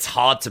internet. It's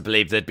hard to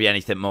believe there'd be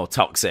anything more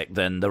toxic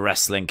than the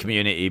wrestling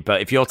community.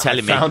 But if you're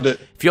telling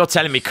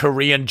me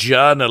Korean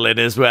journaling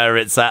is where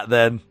it's at,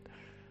 then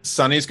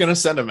Sonny's going to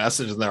send a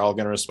message and they're all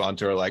going to respond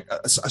to her like,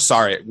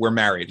 sorry, we're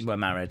married. We're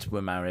married.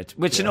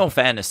 Which in all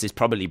fairness is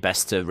probably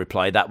best to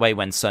reply that way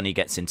when Sonny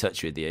gets in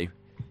touch with you.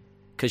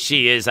 Because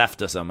she is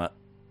after summer.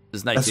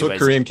 There's no That's what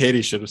Korean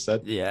Katie should have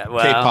said. Yeah,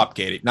 well, K-pop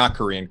Katie, not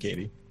Korean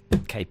Katie.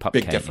 K-pop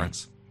Big Katie.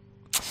 difference.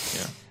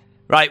 Yeah.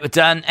 Right, we're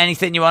done.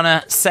 Anything you want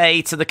to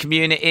say to the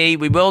community?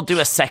 We will do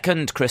a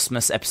second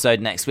Christmas episode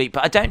next week,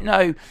 but I don't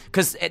know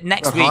because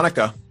next week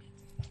Hanukkah.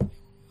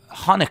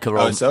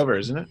 Oh, it's over,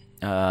 isn't it?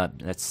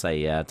 Let's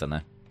say I don't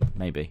know,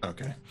 maybe.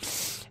 Okay.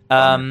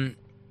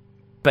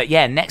 But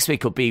yeah, next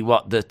week will be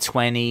what, the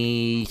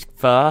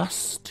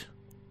 21st.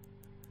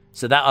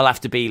 So that'll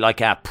have to be like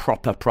our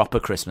proper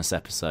Christmas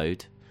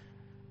episode.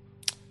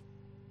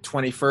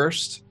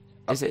 21st?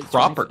 Is it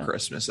proper 21st?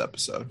 Christmas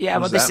episode? Yeah,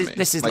 well, this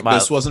is like well,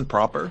 this wasn't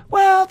proper.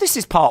 Well, this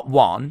is part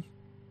 1.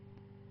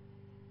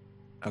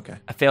 Okay.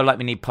 I feel like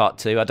we need part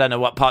 2. I don't know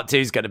what part 2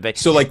 is going to be.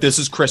 So like this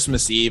is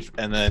Christmas Eve,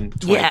 and then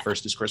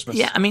 21st is Christmas.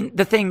 Yeah, I mean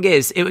the thing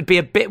is, it would be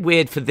a bit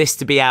weird for this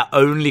to be our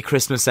only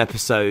Christmas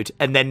episode,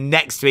 and then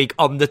next week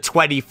on the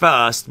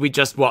 21st we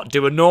just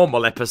do a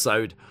normal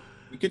episode.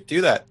 We could do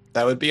that.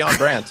 That would be on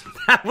brand.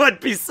 That would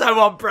be so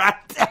on brand.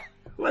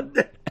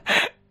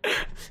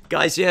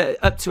 Guys, you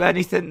up to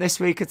anything this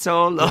week at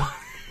all?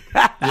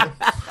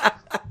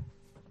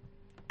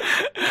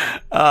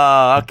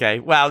 Oh, okay.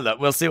 Well, look,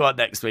 we'll see what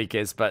next week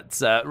is,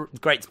 but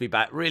great to be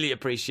back. Really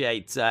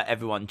appreciate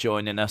everyone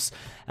joining us,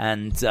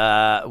 and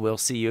we'll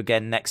see you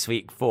again next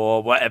week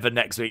for whatever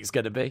next week's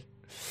going to be.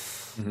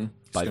 Mm-hmm.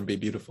 It's going to be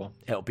beautiful.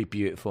 It'll be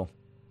beautiful.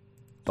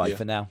 Bye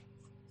for now.